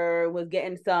actor, was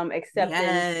getting some acceptance.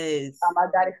 Yes. I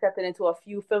got accepted into a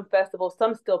few film festivals,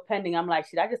 some still pending. I'm like,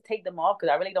 should I just take them off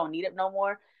because I really don't need it no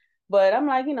more? But I'm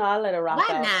like, I'll let it rock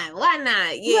Why out. not? Why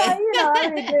not? Yeah, Yeah. I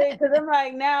really did because I'm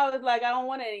like, now it's like I don't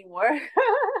want it anymore.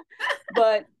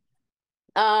 But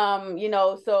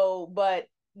but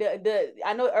the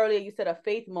I know earlier you said a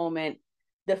faith moment.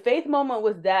 The faith moment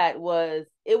it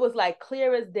was like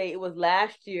clear as day. It was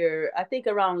last year, I think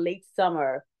around late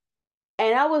summer.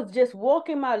 And I was just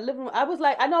walking my living room. I was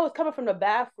like, I know I was coming from the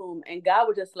bathroom, and God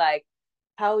was just like,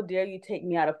 how dare you take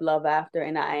me out of Love After,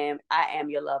 and I am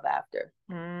your Love After.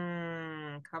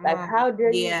 Come Like, on. how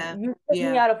dare Yeah. you take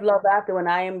me out of Love After when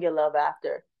I am your Love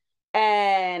After?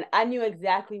 And I knew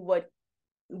exactly what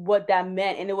that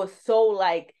meant. And it was so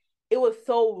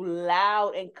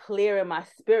loud and clear in my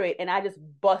spirit. And I just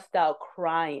bust out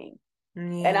crying.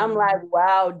 And I'm like,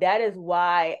 wow, that is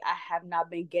why I have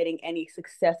not been getting any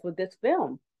success with this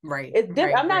film. Right. It's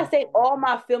different. Right, I'm not saying all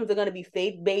my films are going to be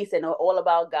faith-based and all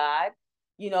about God,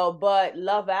 but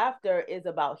Love After is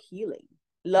about healing.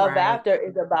 Love After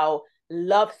is about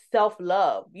love,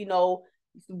 self-love,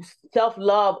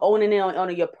 self-love, owning in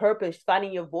on your purpose,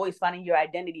 finding your voice, finding your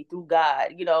identity through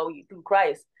God, through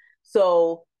Christ.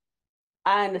 So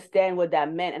I understand what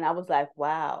that meant. And I was like,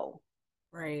 wow.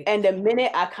 Right. And the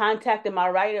minute I contacted my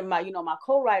writer, my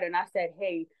co-writer, and I said,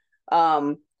 hey,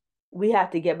 we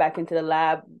have to get back into the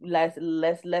lab. Let's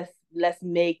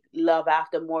make Love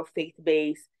After more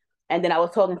faith-based. And then I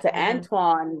was talking to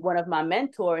Antoine, one of my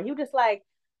mentors, and he was just like,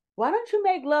 why don't you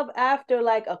make Love After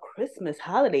like a Christmas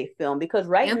holiday film? Because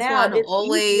now Antoine it's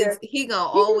easier. he gonna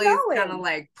always kind of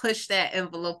like push that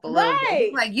envelope a little bit.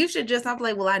 He's like, you should just, I'm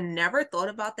like, well, I never thought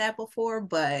about that before,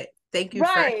 but thank you for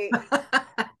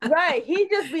Right. He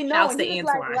just be knowing.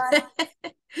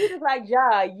 He's just like,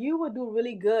 Ja, you would do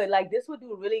really good. Like this would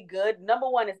do really good. Number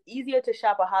one, it's easier to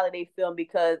shop a holiday film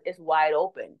because it's wide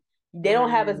open. They don't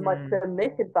have as much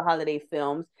submission for holiday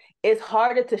films. It's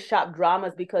harder to shop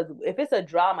dramas because if it's a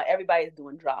drama, everybody's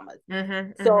doing dramas.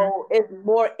 So it's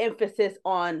more emphasis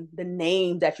on the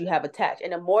names that you have attached.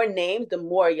 And the more names, the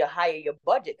more you higher your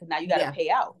budget because now you got to pay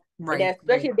out. Right. And then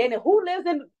especially then who lives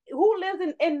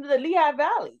in the Lehigh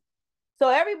Valley? So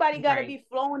everybody got to be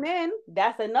flown in.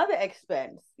 That's another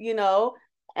expense,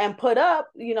 and put up,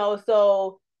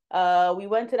 So we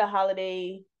went to the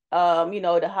holiday,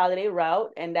 the holiday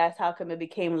route, and that's how come it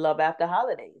became Love After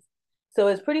Holidays. So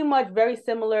it's pretty much very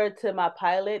similar to my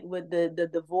pilot with the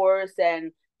divorce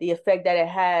and the effect that it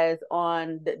has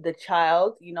on the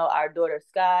child, our daughter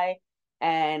Sky,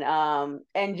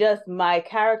 and just my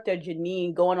character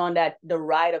Janine going on the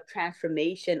ride of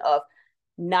transformation of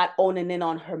not owning in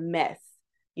on her mess.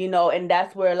 And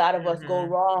that's where a lot of us go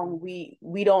wrong.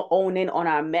 We don't own in on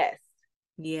our mess.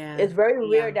 Yeah. It's very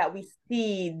rare that we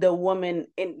see the woman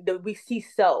we see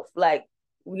self, like,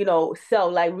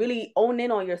 self, like really own in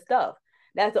on your stuff.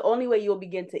 That's the only way you'll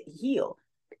begin to heal.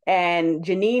 And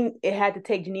Janine, it had to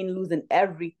take Janine losing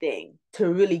everything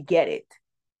to really get it.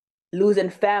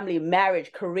 Losing family,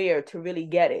 marriage, career to really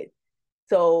get it.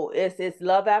 So it's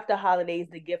Love After Holidays,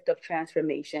 the gift of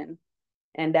transformation.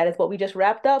 And that is what we just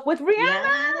wrapped up with Rihanna.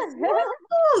 Yes.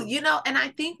 And I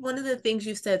think one of the things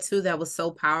you said too that was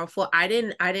so powerful, I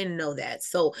didn't know that.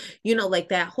 So, like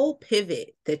that whole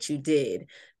pivot that you did,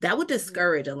 that would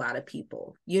discourage a lot of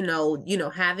people,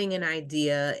 having an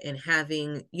idea and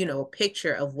having, a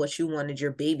picture of what you wanted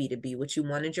your baby to be, what you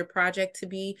wanted your project to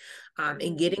be,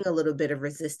 and getting a little bit of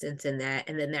resistance in that.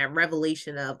 And then that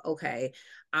revelation of, okay,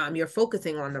 you're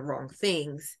focusing on the wrong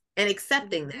things. And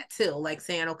accepting that too, like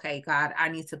saying, okay, God, I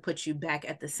need to put you back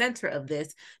at the center of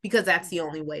this because that's the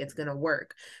only way it's going to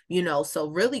work, So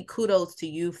really kudos to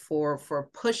you for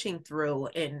pushing through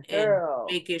and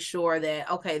making sure that,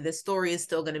 okay, this story is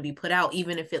still going to be put out,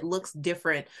 even if it looks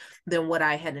different than what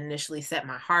I had initially set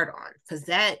my heart on. Because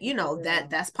that,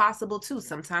 that's possible too.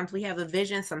 Sometimes we have a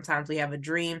vision, sometimes we have a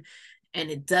dream.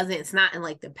 And it's not in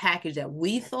like the package that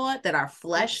we thought, that our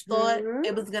flesh thought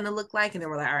it was going to look like. And then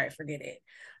we're like, all right, forget it.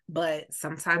 But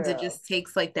sometimes it just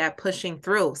takes like that pushing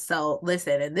through. So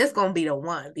listen, and this gonna be the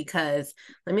one, because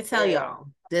let me tell y'all,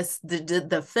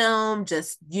 the film,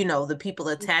 just the people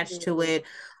attached to it,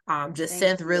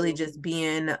 Synth really just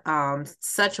being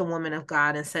such a woman of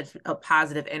God and such a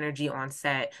positive energy on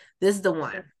set. This is the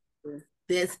one.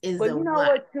 This is the one.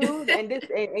 But you know what too,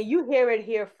 and you hear it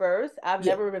here first. I've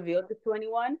never revealed this to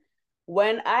anyone.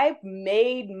 When I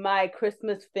made my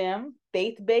Christmas film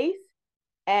faith-based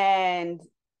and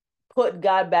put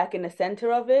God back in the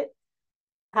center of it,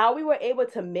 how we were able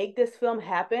to make this film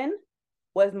happen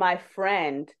was my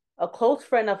friend, a close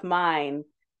friend of mine.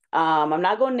 I'm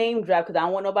not gonna name drop because I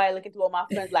don't want nobody looking through all my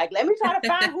friends like, let me try to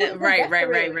find who right.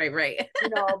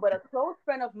 But a close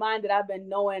friend of mine that I've been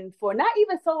knowing for not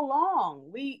even so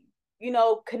long. We,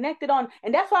 connected on,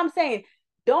 and that's what I'm saying.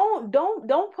 Don't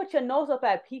put your nose up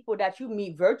at people that you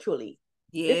meet virtually.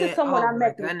 Yeah. This is someone I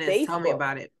met through Facebook. Tell me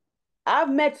about it.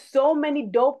 I've met so many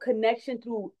dope connections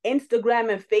through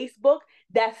Instagram and Facebook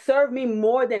that serve me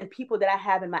more than people that I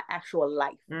have in my actual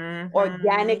life.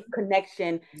 Organic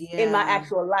connection in my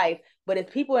actual life. But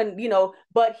it's people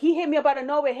but he hit me up out of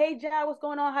nowhere. Hey, Jai, what's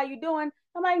going on? How you doing?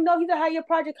 I'm like, no, he's a, how your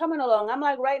project coming along? I'm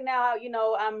like, right now,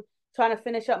 I'm trying to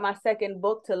finish up my second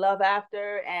book to Love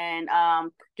After and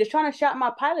just trying to shop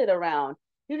my pilot around.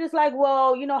 He's just like,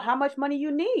 well, how much money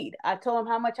you need? I told him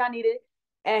how much I needed.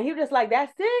 And he was just like,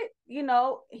 that's it. He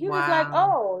was like,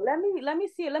 oh, let me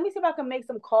see it. Let me see if I can make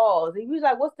some calls. And he was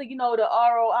like, what's the, the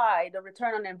ROI, the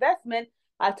return on investment?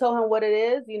 I told him what it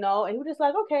is, you know, and he was just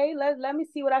like, okay, let me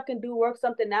see what I can do, work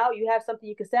something out. You have something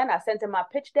you can send. I sent him my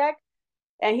pitch deck.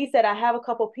 And he said, I have a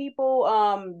couple people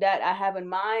that I have in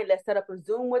mind. Let's set up a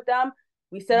Zoom with them.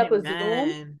 We set up a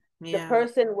Zoom. The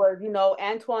person was, you know,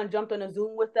 Antoine jumped on a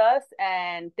Zoom with us,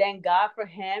 and thank God for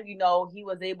him. You know, he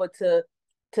was able to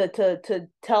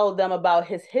tell them about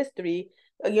his history.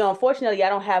 You know, unfortunately, I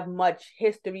don't have much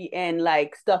history in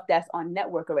like stuff that's on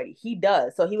network already. He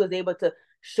does, so he was able to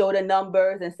show the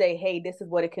numbers and say, hey, this is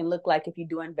what it can look like if you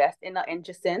do invest in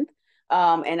Jacinth.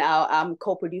 And I'm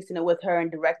co-producing it with her and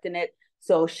directing it.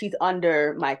 So she's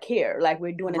under my care. Like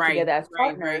we're doing it together as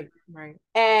partners. Right.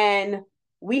 And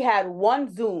we had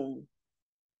one Zoom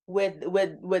with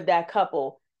that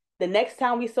couple. The next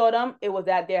time we saw them, it was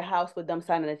at their house with them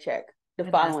signing a check the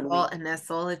following week. And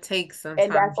that's all it takes sometimes.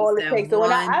 And that's all it takes. So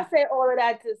when I say all of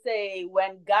that to say,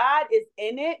 when God is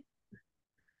in it,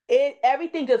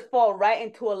 everything just fall right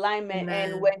into alignment.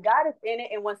 Amen. And when God is in it,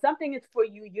 and when something is for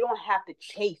you, you don't have to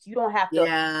chase. You don't have to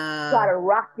try to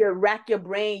rack your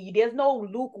brain. There's no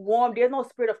lukewarm. There's no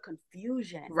spirit of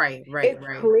confusion. Right.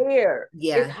 It's clear.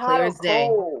 Yeah, it's hot or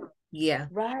cold. Yeah.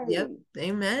 Right. Yep.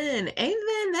 Amen.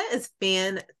 That is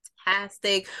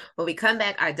fantastic. When we come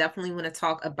back, I definitely want to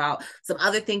talk about some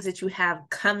other things that you have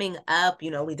coming up.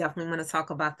 You know, we definitely want to talk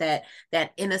about that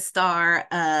Innistar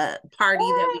party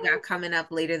that we got coming up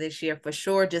later this year for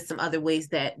sure. Just some other ways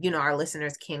that, you know, our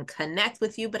listeners can connect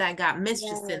with you. But I got Miss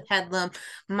Jacinth Headlam,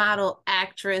 model,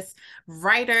 actress,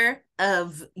 writer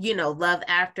of, you know, Love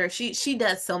After. She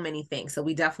does so many things. So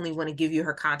we definitely want to give you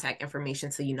her contact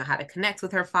information so you know how to connect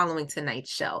with her following tonight's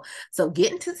show. So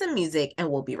get into some music and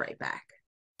we'll be right back.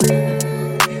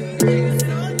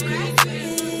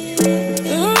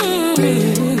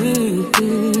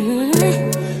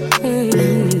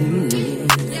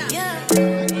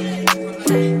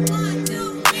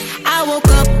 I woke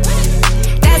up,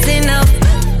 that's enough.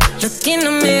 Look in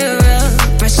the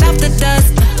mirror, brush off the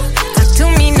dust. Talk to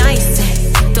me nice,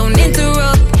 don't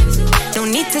interrupt.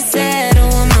 Don't need to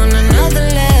settle, I'm on another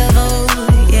level.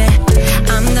 Yeah,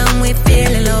 I'm done with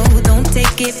feeling low. Don't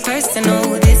take it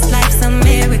personal. This life's a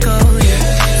miracle. Yeah.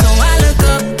 So I look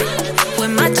up, we're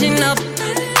matching up.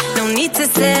 No need to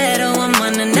settle, I'm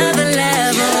on another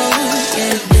level.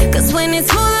 Yeah, 'cause when it's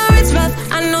smooth or it's rough,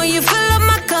 I know you fill up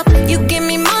my cup. You give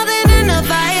me more than enough.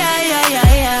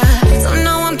 So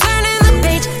now I'm turning the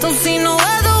page, don't see no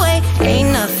other way.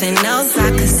 Ain't nothing else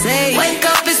I could say. Wake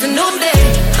up, it's a new day.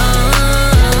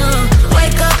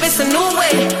 Wake up, it's a new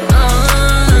way.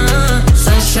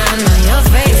 Sunshine on your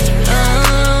face.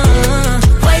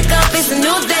 Wake up, it's a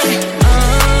new day.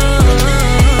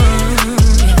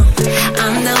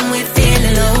 I'm done with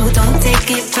feeling low. Don't take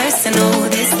it personal.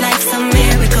 This life's a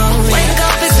miracle. Wake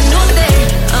up, it's a new day.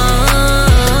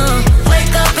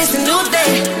 Wake up, it's a new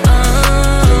day.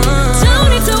 Don't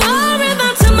need to worry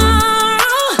about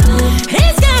tomorrow.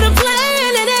 He's got a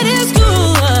plan and it is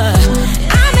good.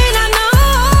 I may not know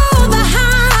the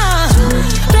how,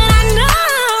 but I know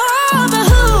the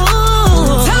who.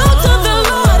 Talk to the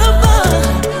Lord above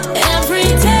every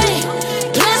day.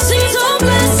 Blessings on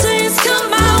blessings come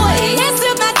my way. It's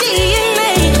in my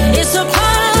DNA. It's a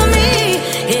part of me.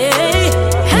 Yeah.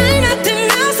 Ain't nothing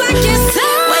else I can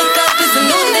say. Wake up, it's a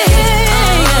new day.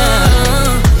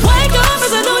 Wake up,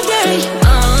 it's a new day.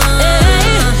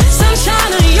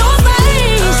 Sunshine on your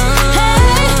face.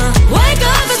 Wake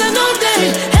up, it's a new day.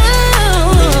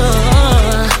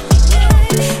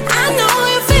 I know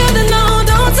you're feeling low.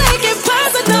 Don't take it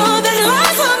personal. That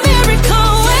life's a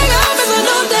miracle. Wake up, it's a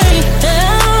new day.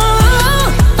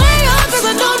 Wake up, it's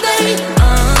a new day.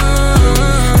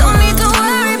 Don't need to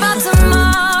worry about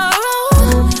tomorrow,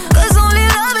 'cause only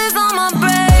love is on my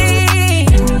brain.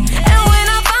 And when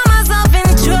I find myself in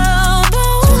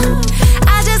trouble, I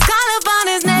just call upon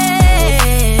his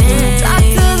name. Talk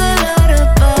to the Lord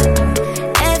above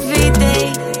every day.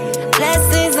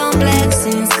 Blessings on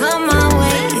blessings come my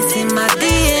way. It's in my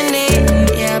DNA.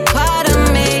 Yeah, part of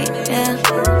me. Yeah.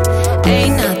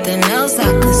 Ain't nothing else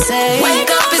I could say. Wake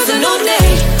up, it's a new day.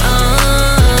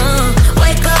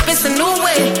 Wake up, it's a new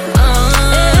way.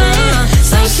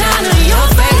 Sunshine on your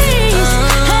face.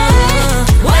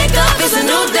 Wake up, it's a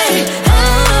new day.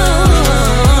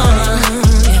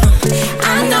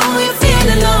 I know you're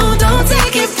feeling low. Don't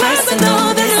take it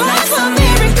personal. This life's a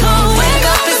miracle. Wake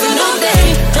up, it's a new day.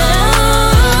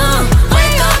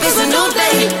 Wake up, it's a new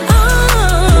day.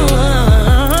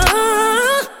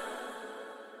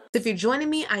 If you're joining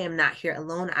me, I am not here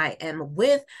alone. I am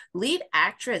with lead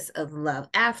actress of Love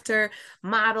After,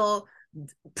 model,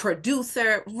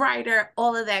 producer, writer,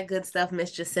 all of that good stuff,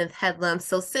 Miss Jacinth Headlam.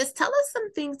 So, sis, tell us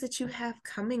some things that you have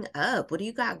coming up. What do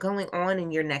you got going on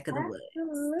in your neck of the woods?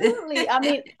 Absolutely. I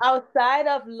mean, outside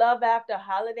of Love After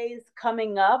Holidays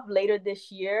coming up later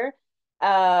this year,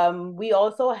 we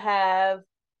also have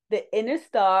the Inner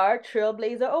Star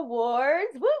Trailblazer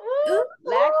Awards. Woo woo!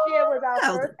 Last year was our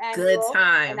That was first a good annual,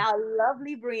 and time. our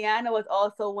lovely Brianna was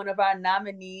also one of our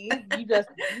nominees. You just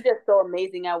so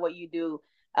amazing at what you do.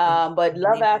 But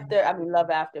Love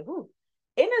After, who?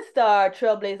 Inner Star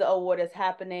Trailblazer Award is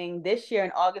happening this year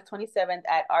in August 27th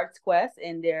at Arts Quest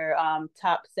in their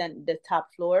the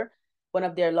top floor, one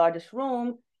of their largest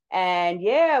room. And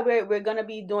yeah, we're gonna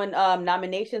be doing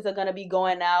nominations are gonna be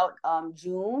going out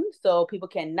June, so people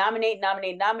can nominate.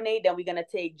 Then we're gonna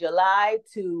take July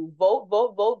to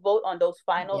vote on those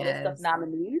final list of Yes.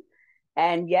 nominees.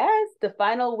 And yes, the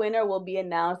final winner will be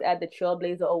announced at the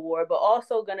Trailblazer Award, but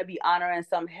also going to be honoring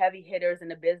some heavy hitters in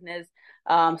the business,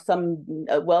 some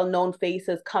well-known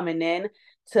faces coming in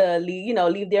to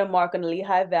leave their mark on the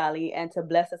Lehigh Valley and to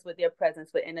bless us with their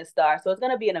presence with Inner Star. So it's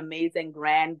going to be an amazing,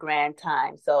 grand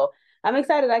time. So I'm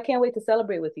excited. I can't wait to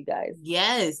celebrate with you guys.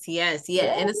 Yes.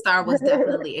 Inner Star was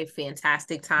definitely a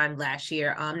fantastic time last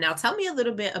year. Now tell me a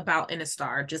little bit about Inner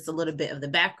Star, just a little bit of the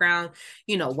background,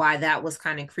 why that was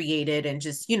kind of created, and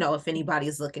just, if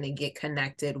anybody's looking to get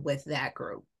connected with that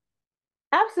group.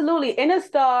 Absolutely. Inner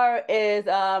Star is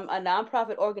a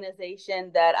nonprofit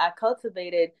organization that I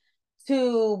cultivated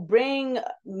to bring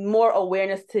more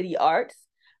awareness to the arts.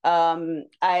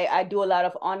 I do a lot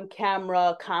of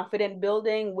on-camera confident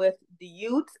building with the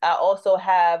youth. I also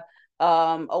have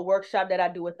a workshop that I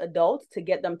do with adults to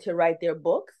get them to write their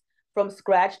books from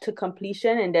scratch to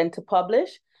completion and then to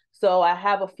publish. So I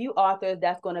have a few authors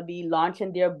that's going to be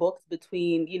launching their books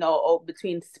between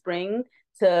spring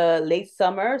to late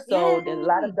summer. So Yay. there's a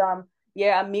lot of them.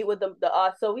 Yeah, I meet with the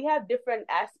so we have different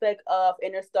aspects of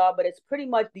Inner Star, but it's pretty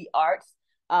much the arts.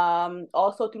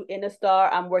 Also through Inner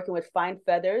Star, I'm working with Fine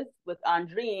Feathers with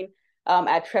Andreen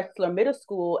at Trexler Middle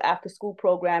School after school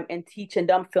program and teaching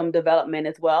them film development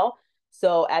as well.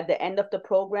 So at the end of the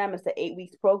program, it's an 8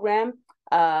 weeks program.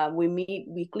 We meet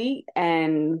weekly,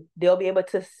 and you'll be able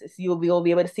to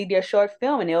see their short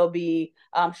film, and it'll be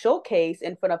showcased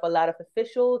in front of a lot of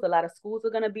officials. A lot of schools are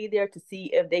going to be there to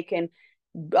see if they can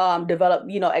develop,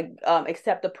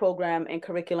 accept the program and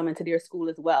curriculum into their school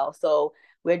as well. So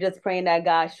we're just praying that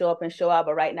God show up and show out.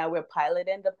 But right now we're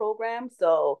piloting the program,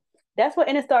 so that's what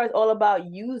Inner Star is all about: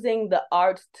 using the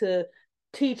arts to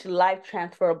teach life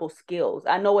transferable skills.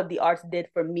 I know what the arts did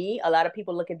for me. A lot of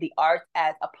people look at the arts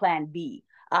as a plan B,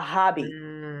 a hobby.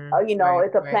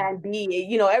 It's a plan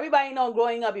B. Everybody know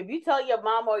growing up, if you tell your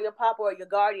mom or your papa or your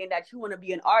guardian that you want to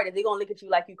be an artist, they're gonna look at you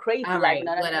like you crazy. All like, right,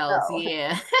 no, what else?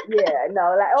 Yeah. yeah,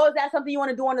 no, like, oh, is that something you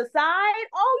want to do on the side?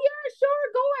 Oh, yeah, sure,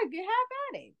 go ahead,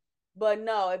 have at it. But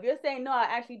no, if you're saying, no, I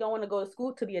actually don't want to go to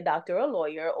school to be a doctor or a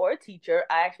lawyer or a teacher,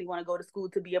 I actually want to go to school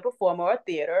to be a performer or a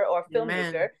theater or a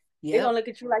filmmaker, they're gonna look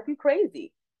at you like you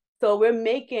crazy. So we're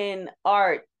making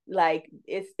art like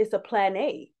it's a plan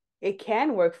A. It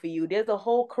can work for you. There's a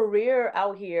whole career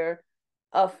out here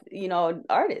of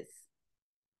artists.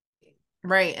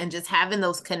 Right. And just having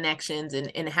those connections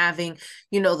and having,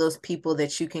 those people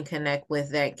that you can connect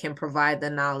with that can provide the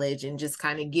knowledge and just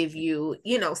kind of give you,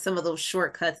 some of those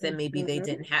shortcuts that maybe they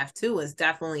didn't have to is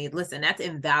definitely, listen, that's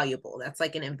invaluable. That's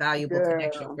like an invaluable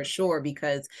connection for sure,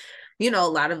 because, a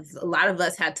lot of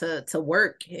us had to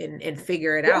work and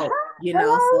figure it out,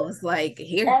 so it's like,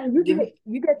 here. And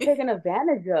you get taken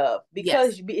advantage of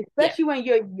because especially when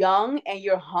you're young and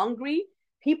you're hungry,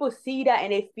 people see that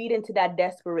and they feed into that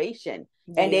desperation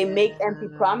and they make empty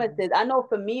promises. I know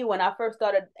for me, when I first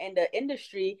started in the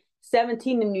industry,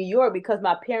 17 in New York, because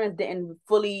my parents didn't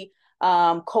fully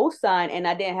co-sign and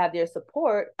I didn't have their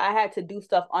support, I had to do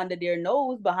stuff under their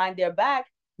nose, behind their back.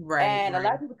 And a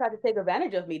lot of people tried to take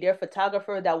advantage of me. There are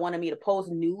photographers that wanted me to pose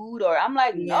nude, or I'm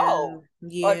like, no.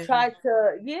 Or tried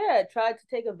to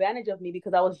take advantage of me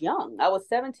because I was young. I was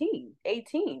 17,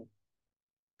 18.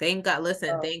 Thank God.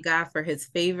 Listen, thank God for his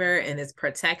favor and his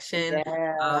protection.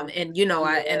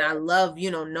 I love,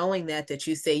 knowing that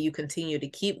you say you continue to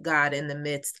keep God in the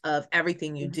midst of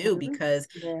everything you do, because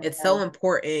it's so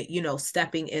important,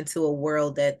 stepping into a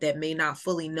world that may not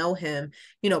fully know him,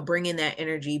 bringing that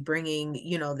energy, bringing,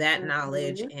 that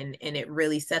knowledge, and it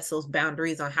really sets those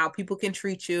boundaries on how people can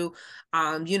treat you,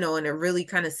 and it really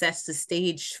kind of sets the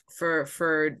stage for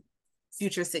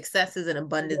future successes and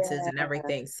abundances and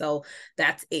everything. So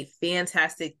that's a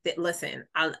fantastic listen,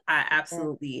 I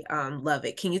absolutely love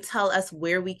it. Can you tell us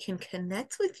where we can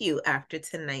connect with you after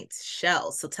tonight's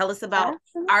show? So tell us about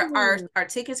our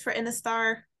tickets for Inner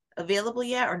Star available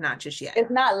yet or not just yet? It's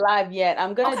not live yet.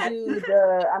 I'm gonna Okay. do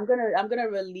the I'm gonna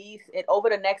release it over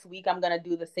the next week. I'm gonna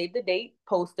do the save the date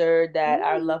poster that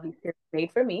our lovely sis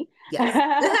made for me. Yes.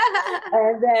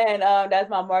 And then that's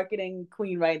my marketing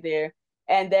queen right there.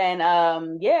 And then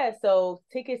yeah, so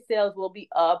ticket sales will be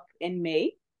up in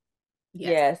May. Yes,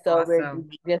 Yeah, so awesome.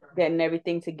 we're just getting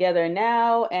everything together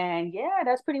now. And yeah,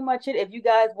 that's pretty much it. If you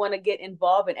guys want to get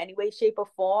involved in any way, shape, or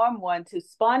form, want to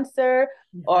sponsor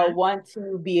or want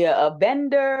to be a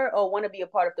vendor or want to be a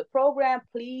part of the program,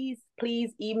 please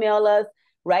email us.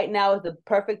 Right now is the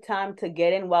perfect time to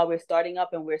get in while we're starting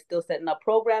up and we're still setting up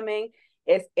programming.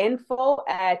 It's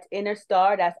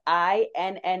info@innerstar, that's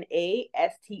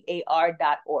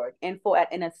INNASTAR.org.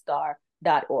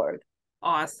 Info@innerstar.org.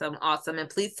 Awesome. And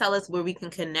please tell us where we can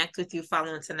connect with you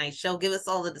following tonight's show. Give us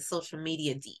all of the social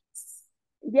media deets.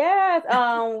 Yes,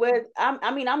 I'm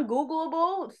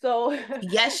Googleable, so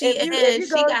yes, she is.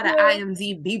 She got an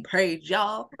IMDb page,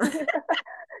 y'all.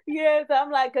 Yes,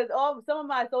 I'm like, because some of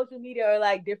my social media are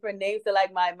like different names. So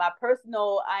like my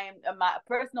personal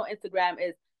Instagram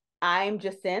is I'm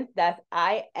Jacinth. That's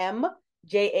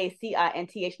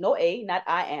IMJACINTH. No A, not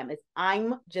I am. It's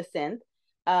I'm Jacinth.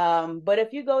 But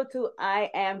if you go to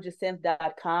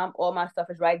IamJacinth.com, all my stuff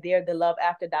is right there.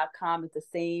 TheLoveAfter.com is the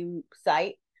same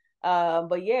site.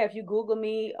 But yeah, if you Google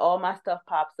me, all my stuff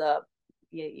pops up.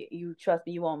 Yeah, you trust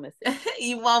me, you won't miss it.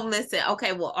 You won't miss it.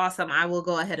 Okay, well, awesome. I will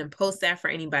go ahead and post that for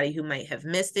anybody who might have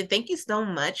missed it. Thank you so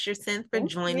much, Jacinth, for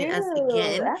joining us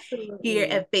again here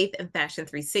at Faith and Fashion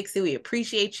 360. We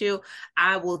appreciate you.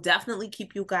 I will definitely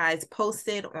keep you guys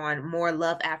posted on more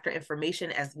Love After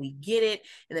information as we get it.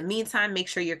 In the meantime, make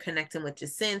sure you're connecting with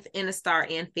Jacinth, Innerstar,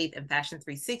 and Faith and Fashion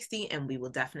 360, and we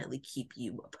will definitely keep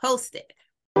you posted.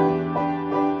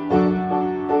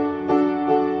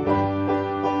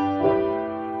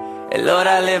 Lord,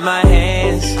 I lift my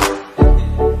hands,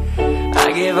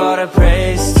 I give all the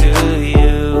praise to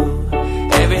you.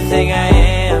 Everything I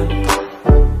am,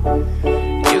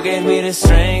 you gave me the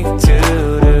strength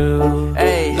to do.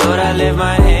 Hey, Lord, I lift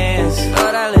my hands,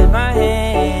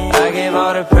 I give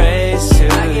all the praise to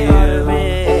you.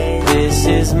 This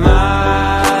is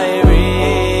my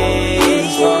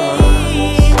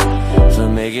response for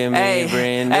making me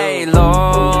brand new. Hey,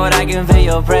 Lord, I can feel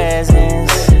your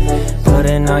presence,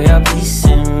 putting all your peace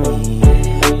in me.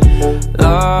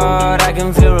 Lord, I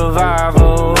can feel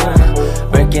revival,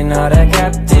 breaking all the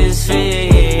captives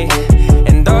free.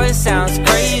 And though it sounds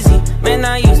crazy, man,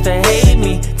 I used to hate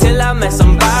me, till I met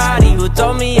somebody who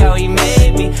told me how he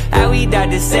made me, how he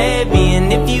died to save me.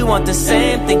 And if you want the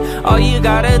same thing, all you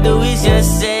gotta do is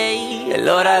just say,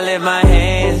 Lord, I lift my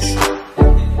hands,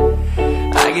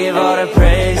 I give all the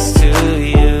praise to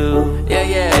you.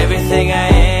 Yeah, everything I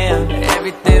am,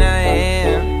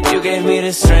 you gave me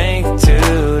the strength to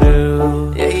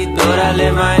do. Yeah, you Lord, I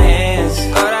lift my hands,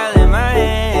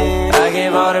 I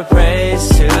give all the praise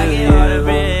to you.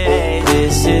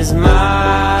 This is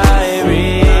my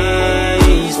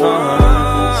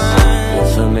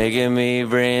response for making me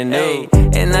brand new.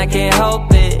 And I can't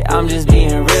help it, I'm just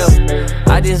being real.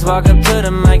 I just walk up to the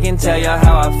mic and tell y'all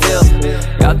how I feel.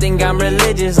 Y'all think I'm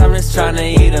religious, I'm just trying to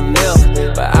eat a meal.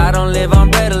 But I don't live on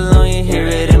bread alone, you hear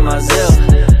it in my zeal.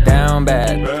 Down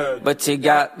bad, but you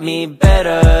got me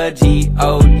better.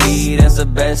 G-O-D, that's the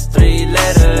best 3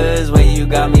 letters. Where you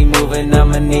got me moving,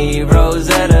 I'ma need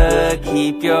Rosetta.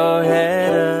 Keep your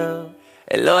head up.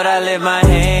 And Lord, I lift my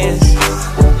hands,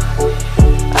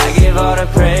 I give all the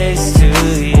praise to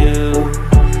you.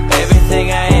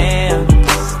 Everything I am,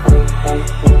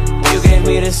 you gave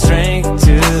me the strength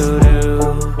to do.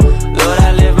 Lord,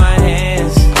 I lift my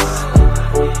hands,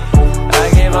 I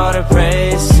give all the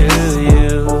praise to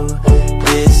you.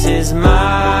 This is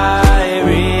my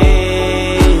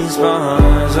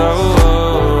response.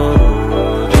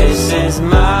 Oh, this is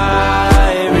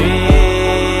my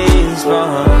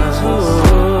response.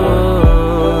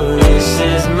 Oh, this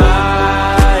is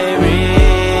my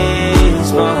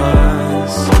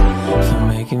response for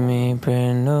making me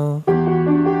brand new.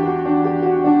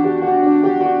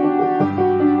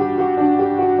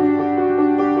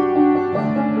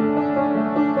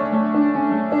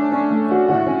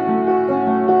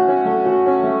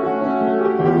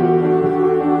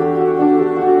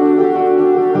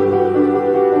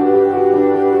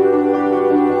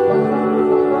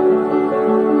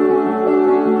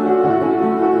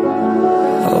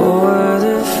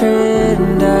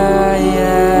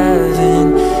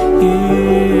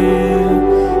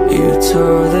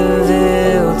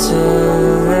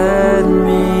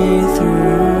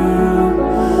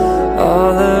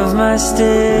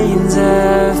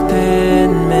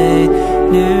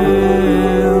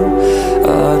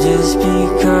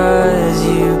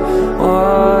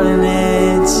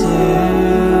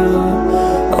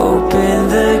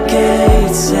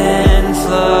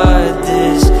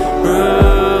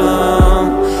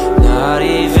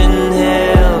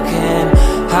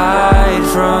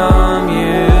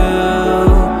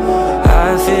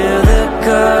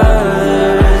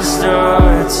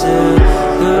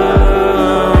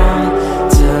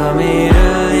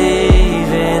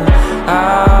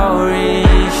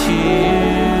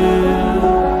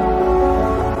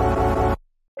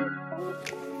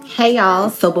 Hey y'all,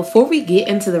 so before we get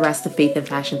into the rest of Faith and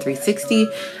Fashion 360,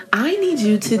 I need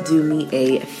you to do me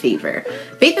a favor.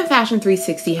 Faith and Fashion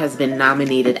 360 has been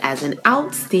nominated as an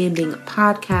outstanding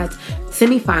podcast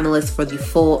semi-finalist for the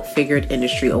Full Figured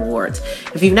Industry Awards.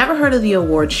 If you've never heard of the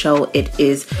award show, it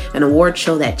is an award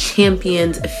show that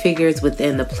champions figures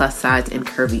within the plus size and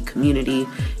curvy community.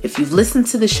 If you've listened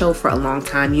to the show for a long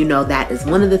time, you know that is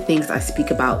one of the things I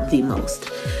speak about the most.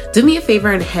 Do me a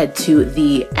favor and head to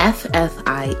the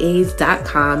FFIAs.com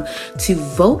to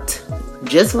vote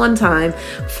just one time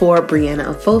for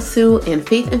Brianna Ofosu and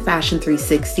Faith and Fashion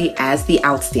 360 as the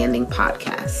outstanding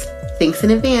podcast. Thanks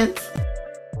in advance.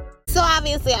 So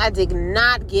obviously I did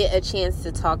not get a chance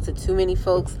to talk to too many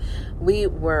folks. We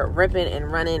were ripping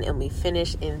and running and we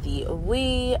finished in the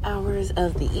wee hours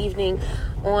of the evening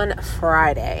on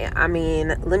Friday. I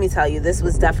mean, let me tell you, this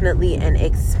was definitely an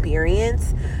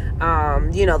experience.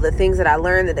 The things that I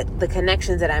learned, the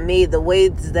connections that I made, the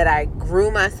ways that I grew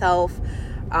myself,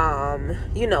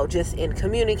 just in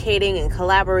communicating and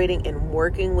collaborating and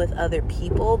working with other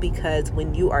people, because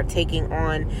when you are taking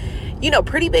on,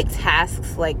 pretty big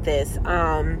tasks like this,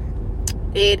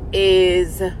 it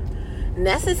is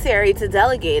necessary to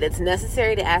delegate. It's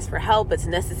necessary to ask for help. It's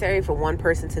necessary for one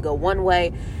person to go one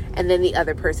way and then the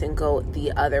other person go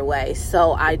the other way.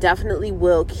 So I definitely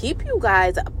will keep you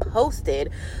guys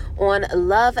posted on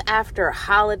Love After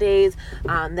Holidays.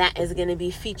 That is going to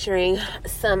be featuring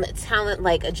some talent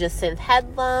like Jacinth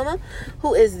Headlam,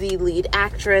 who is the lead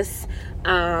actress,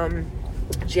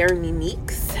 Jeremy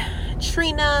Meeks,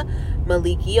 Trina,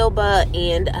 Malik Yoba,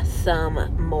 and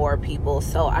some more people.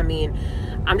 So,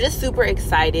 I'm just super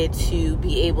excited to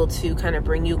be able to kind of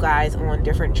bring you guys on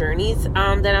different journeys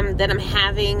that I'm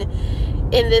having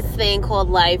in this thing called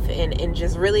life, and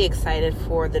just really excited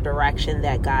for the direction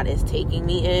that God is taking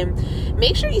me in.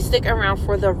 Make sure you stick around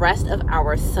for the rest of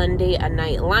our Sunday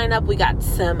night lineup. We got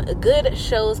some good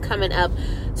shows coming up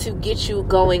to get you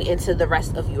going into the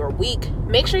rest of your week.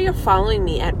 Make sure you're following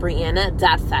me at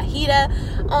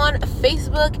Brianna.Sahida on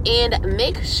Facebook, and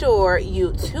make sure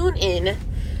you tune in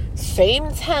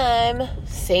same time,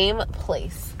 same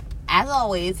place. As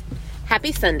always,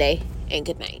 happy Sunday and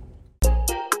good night.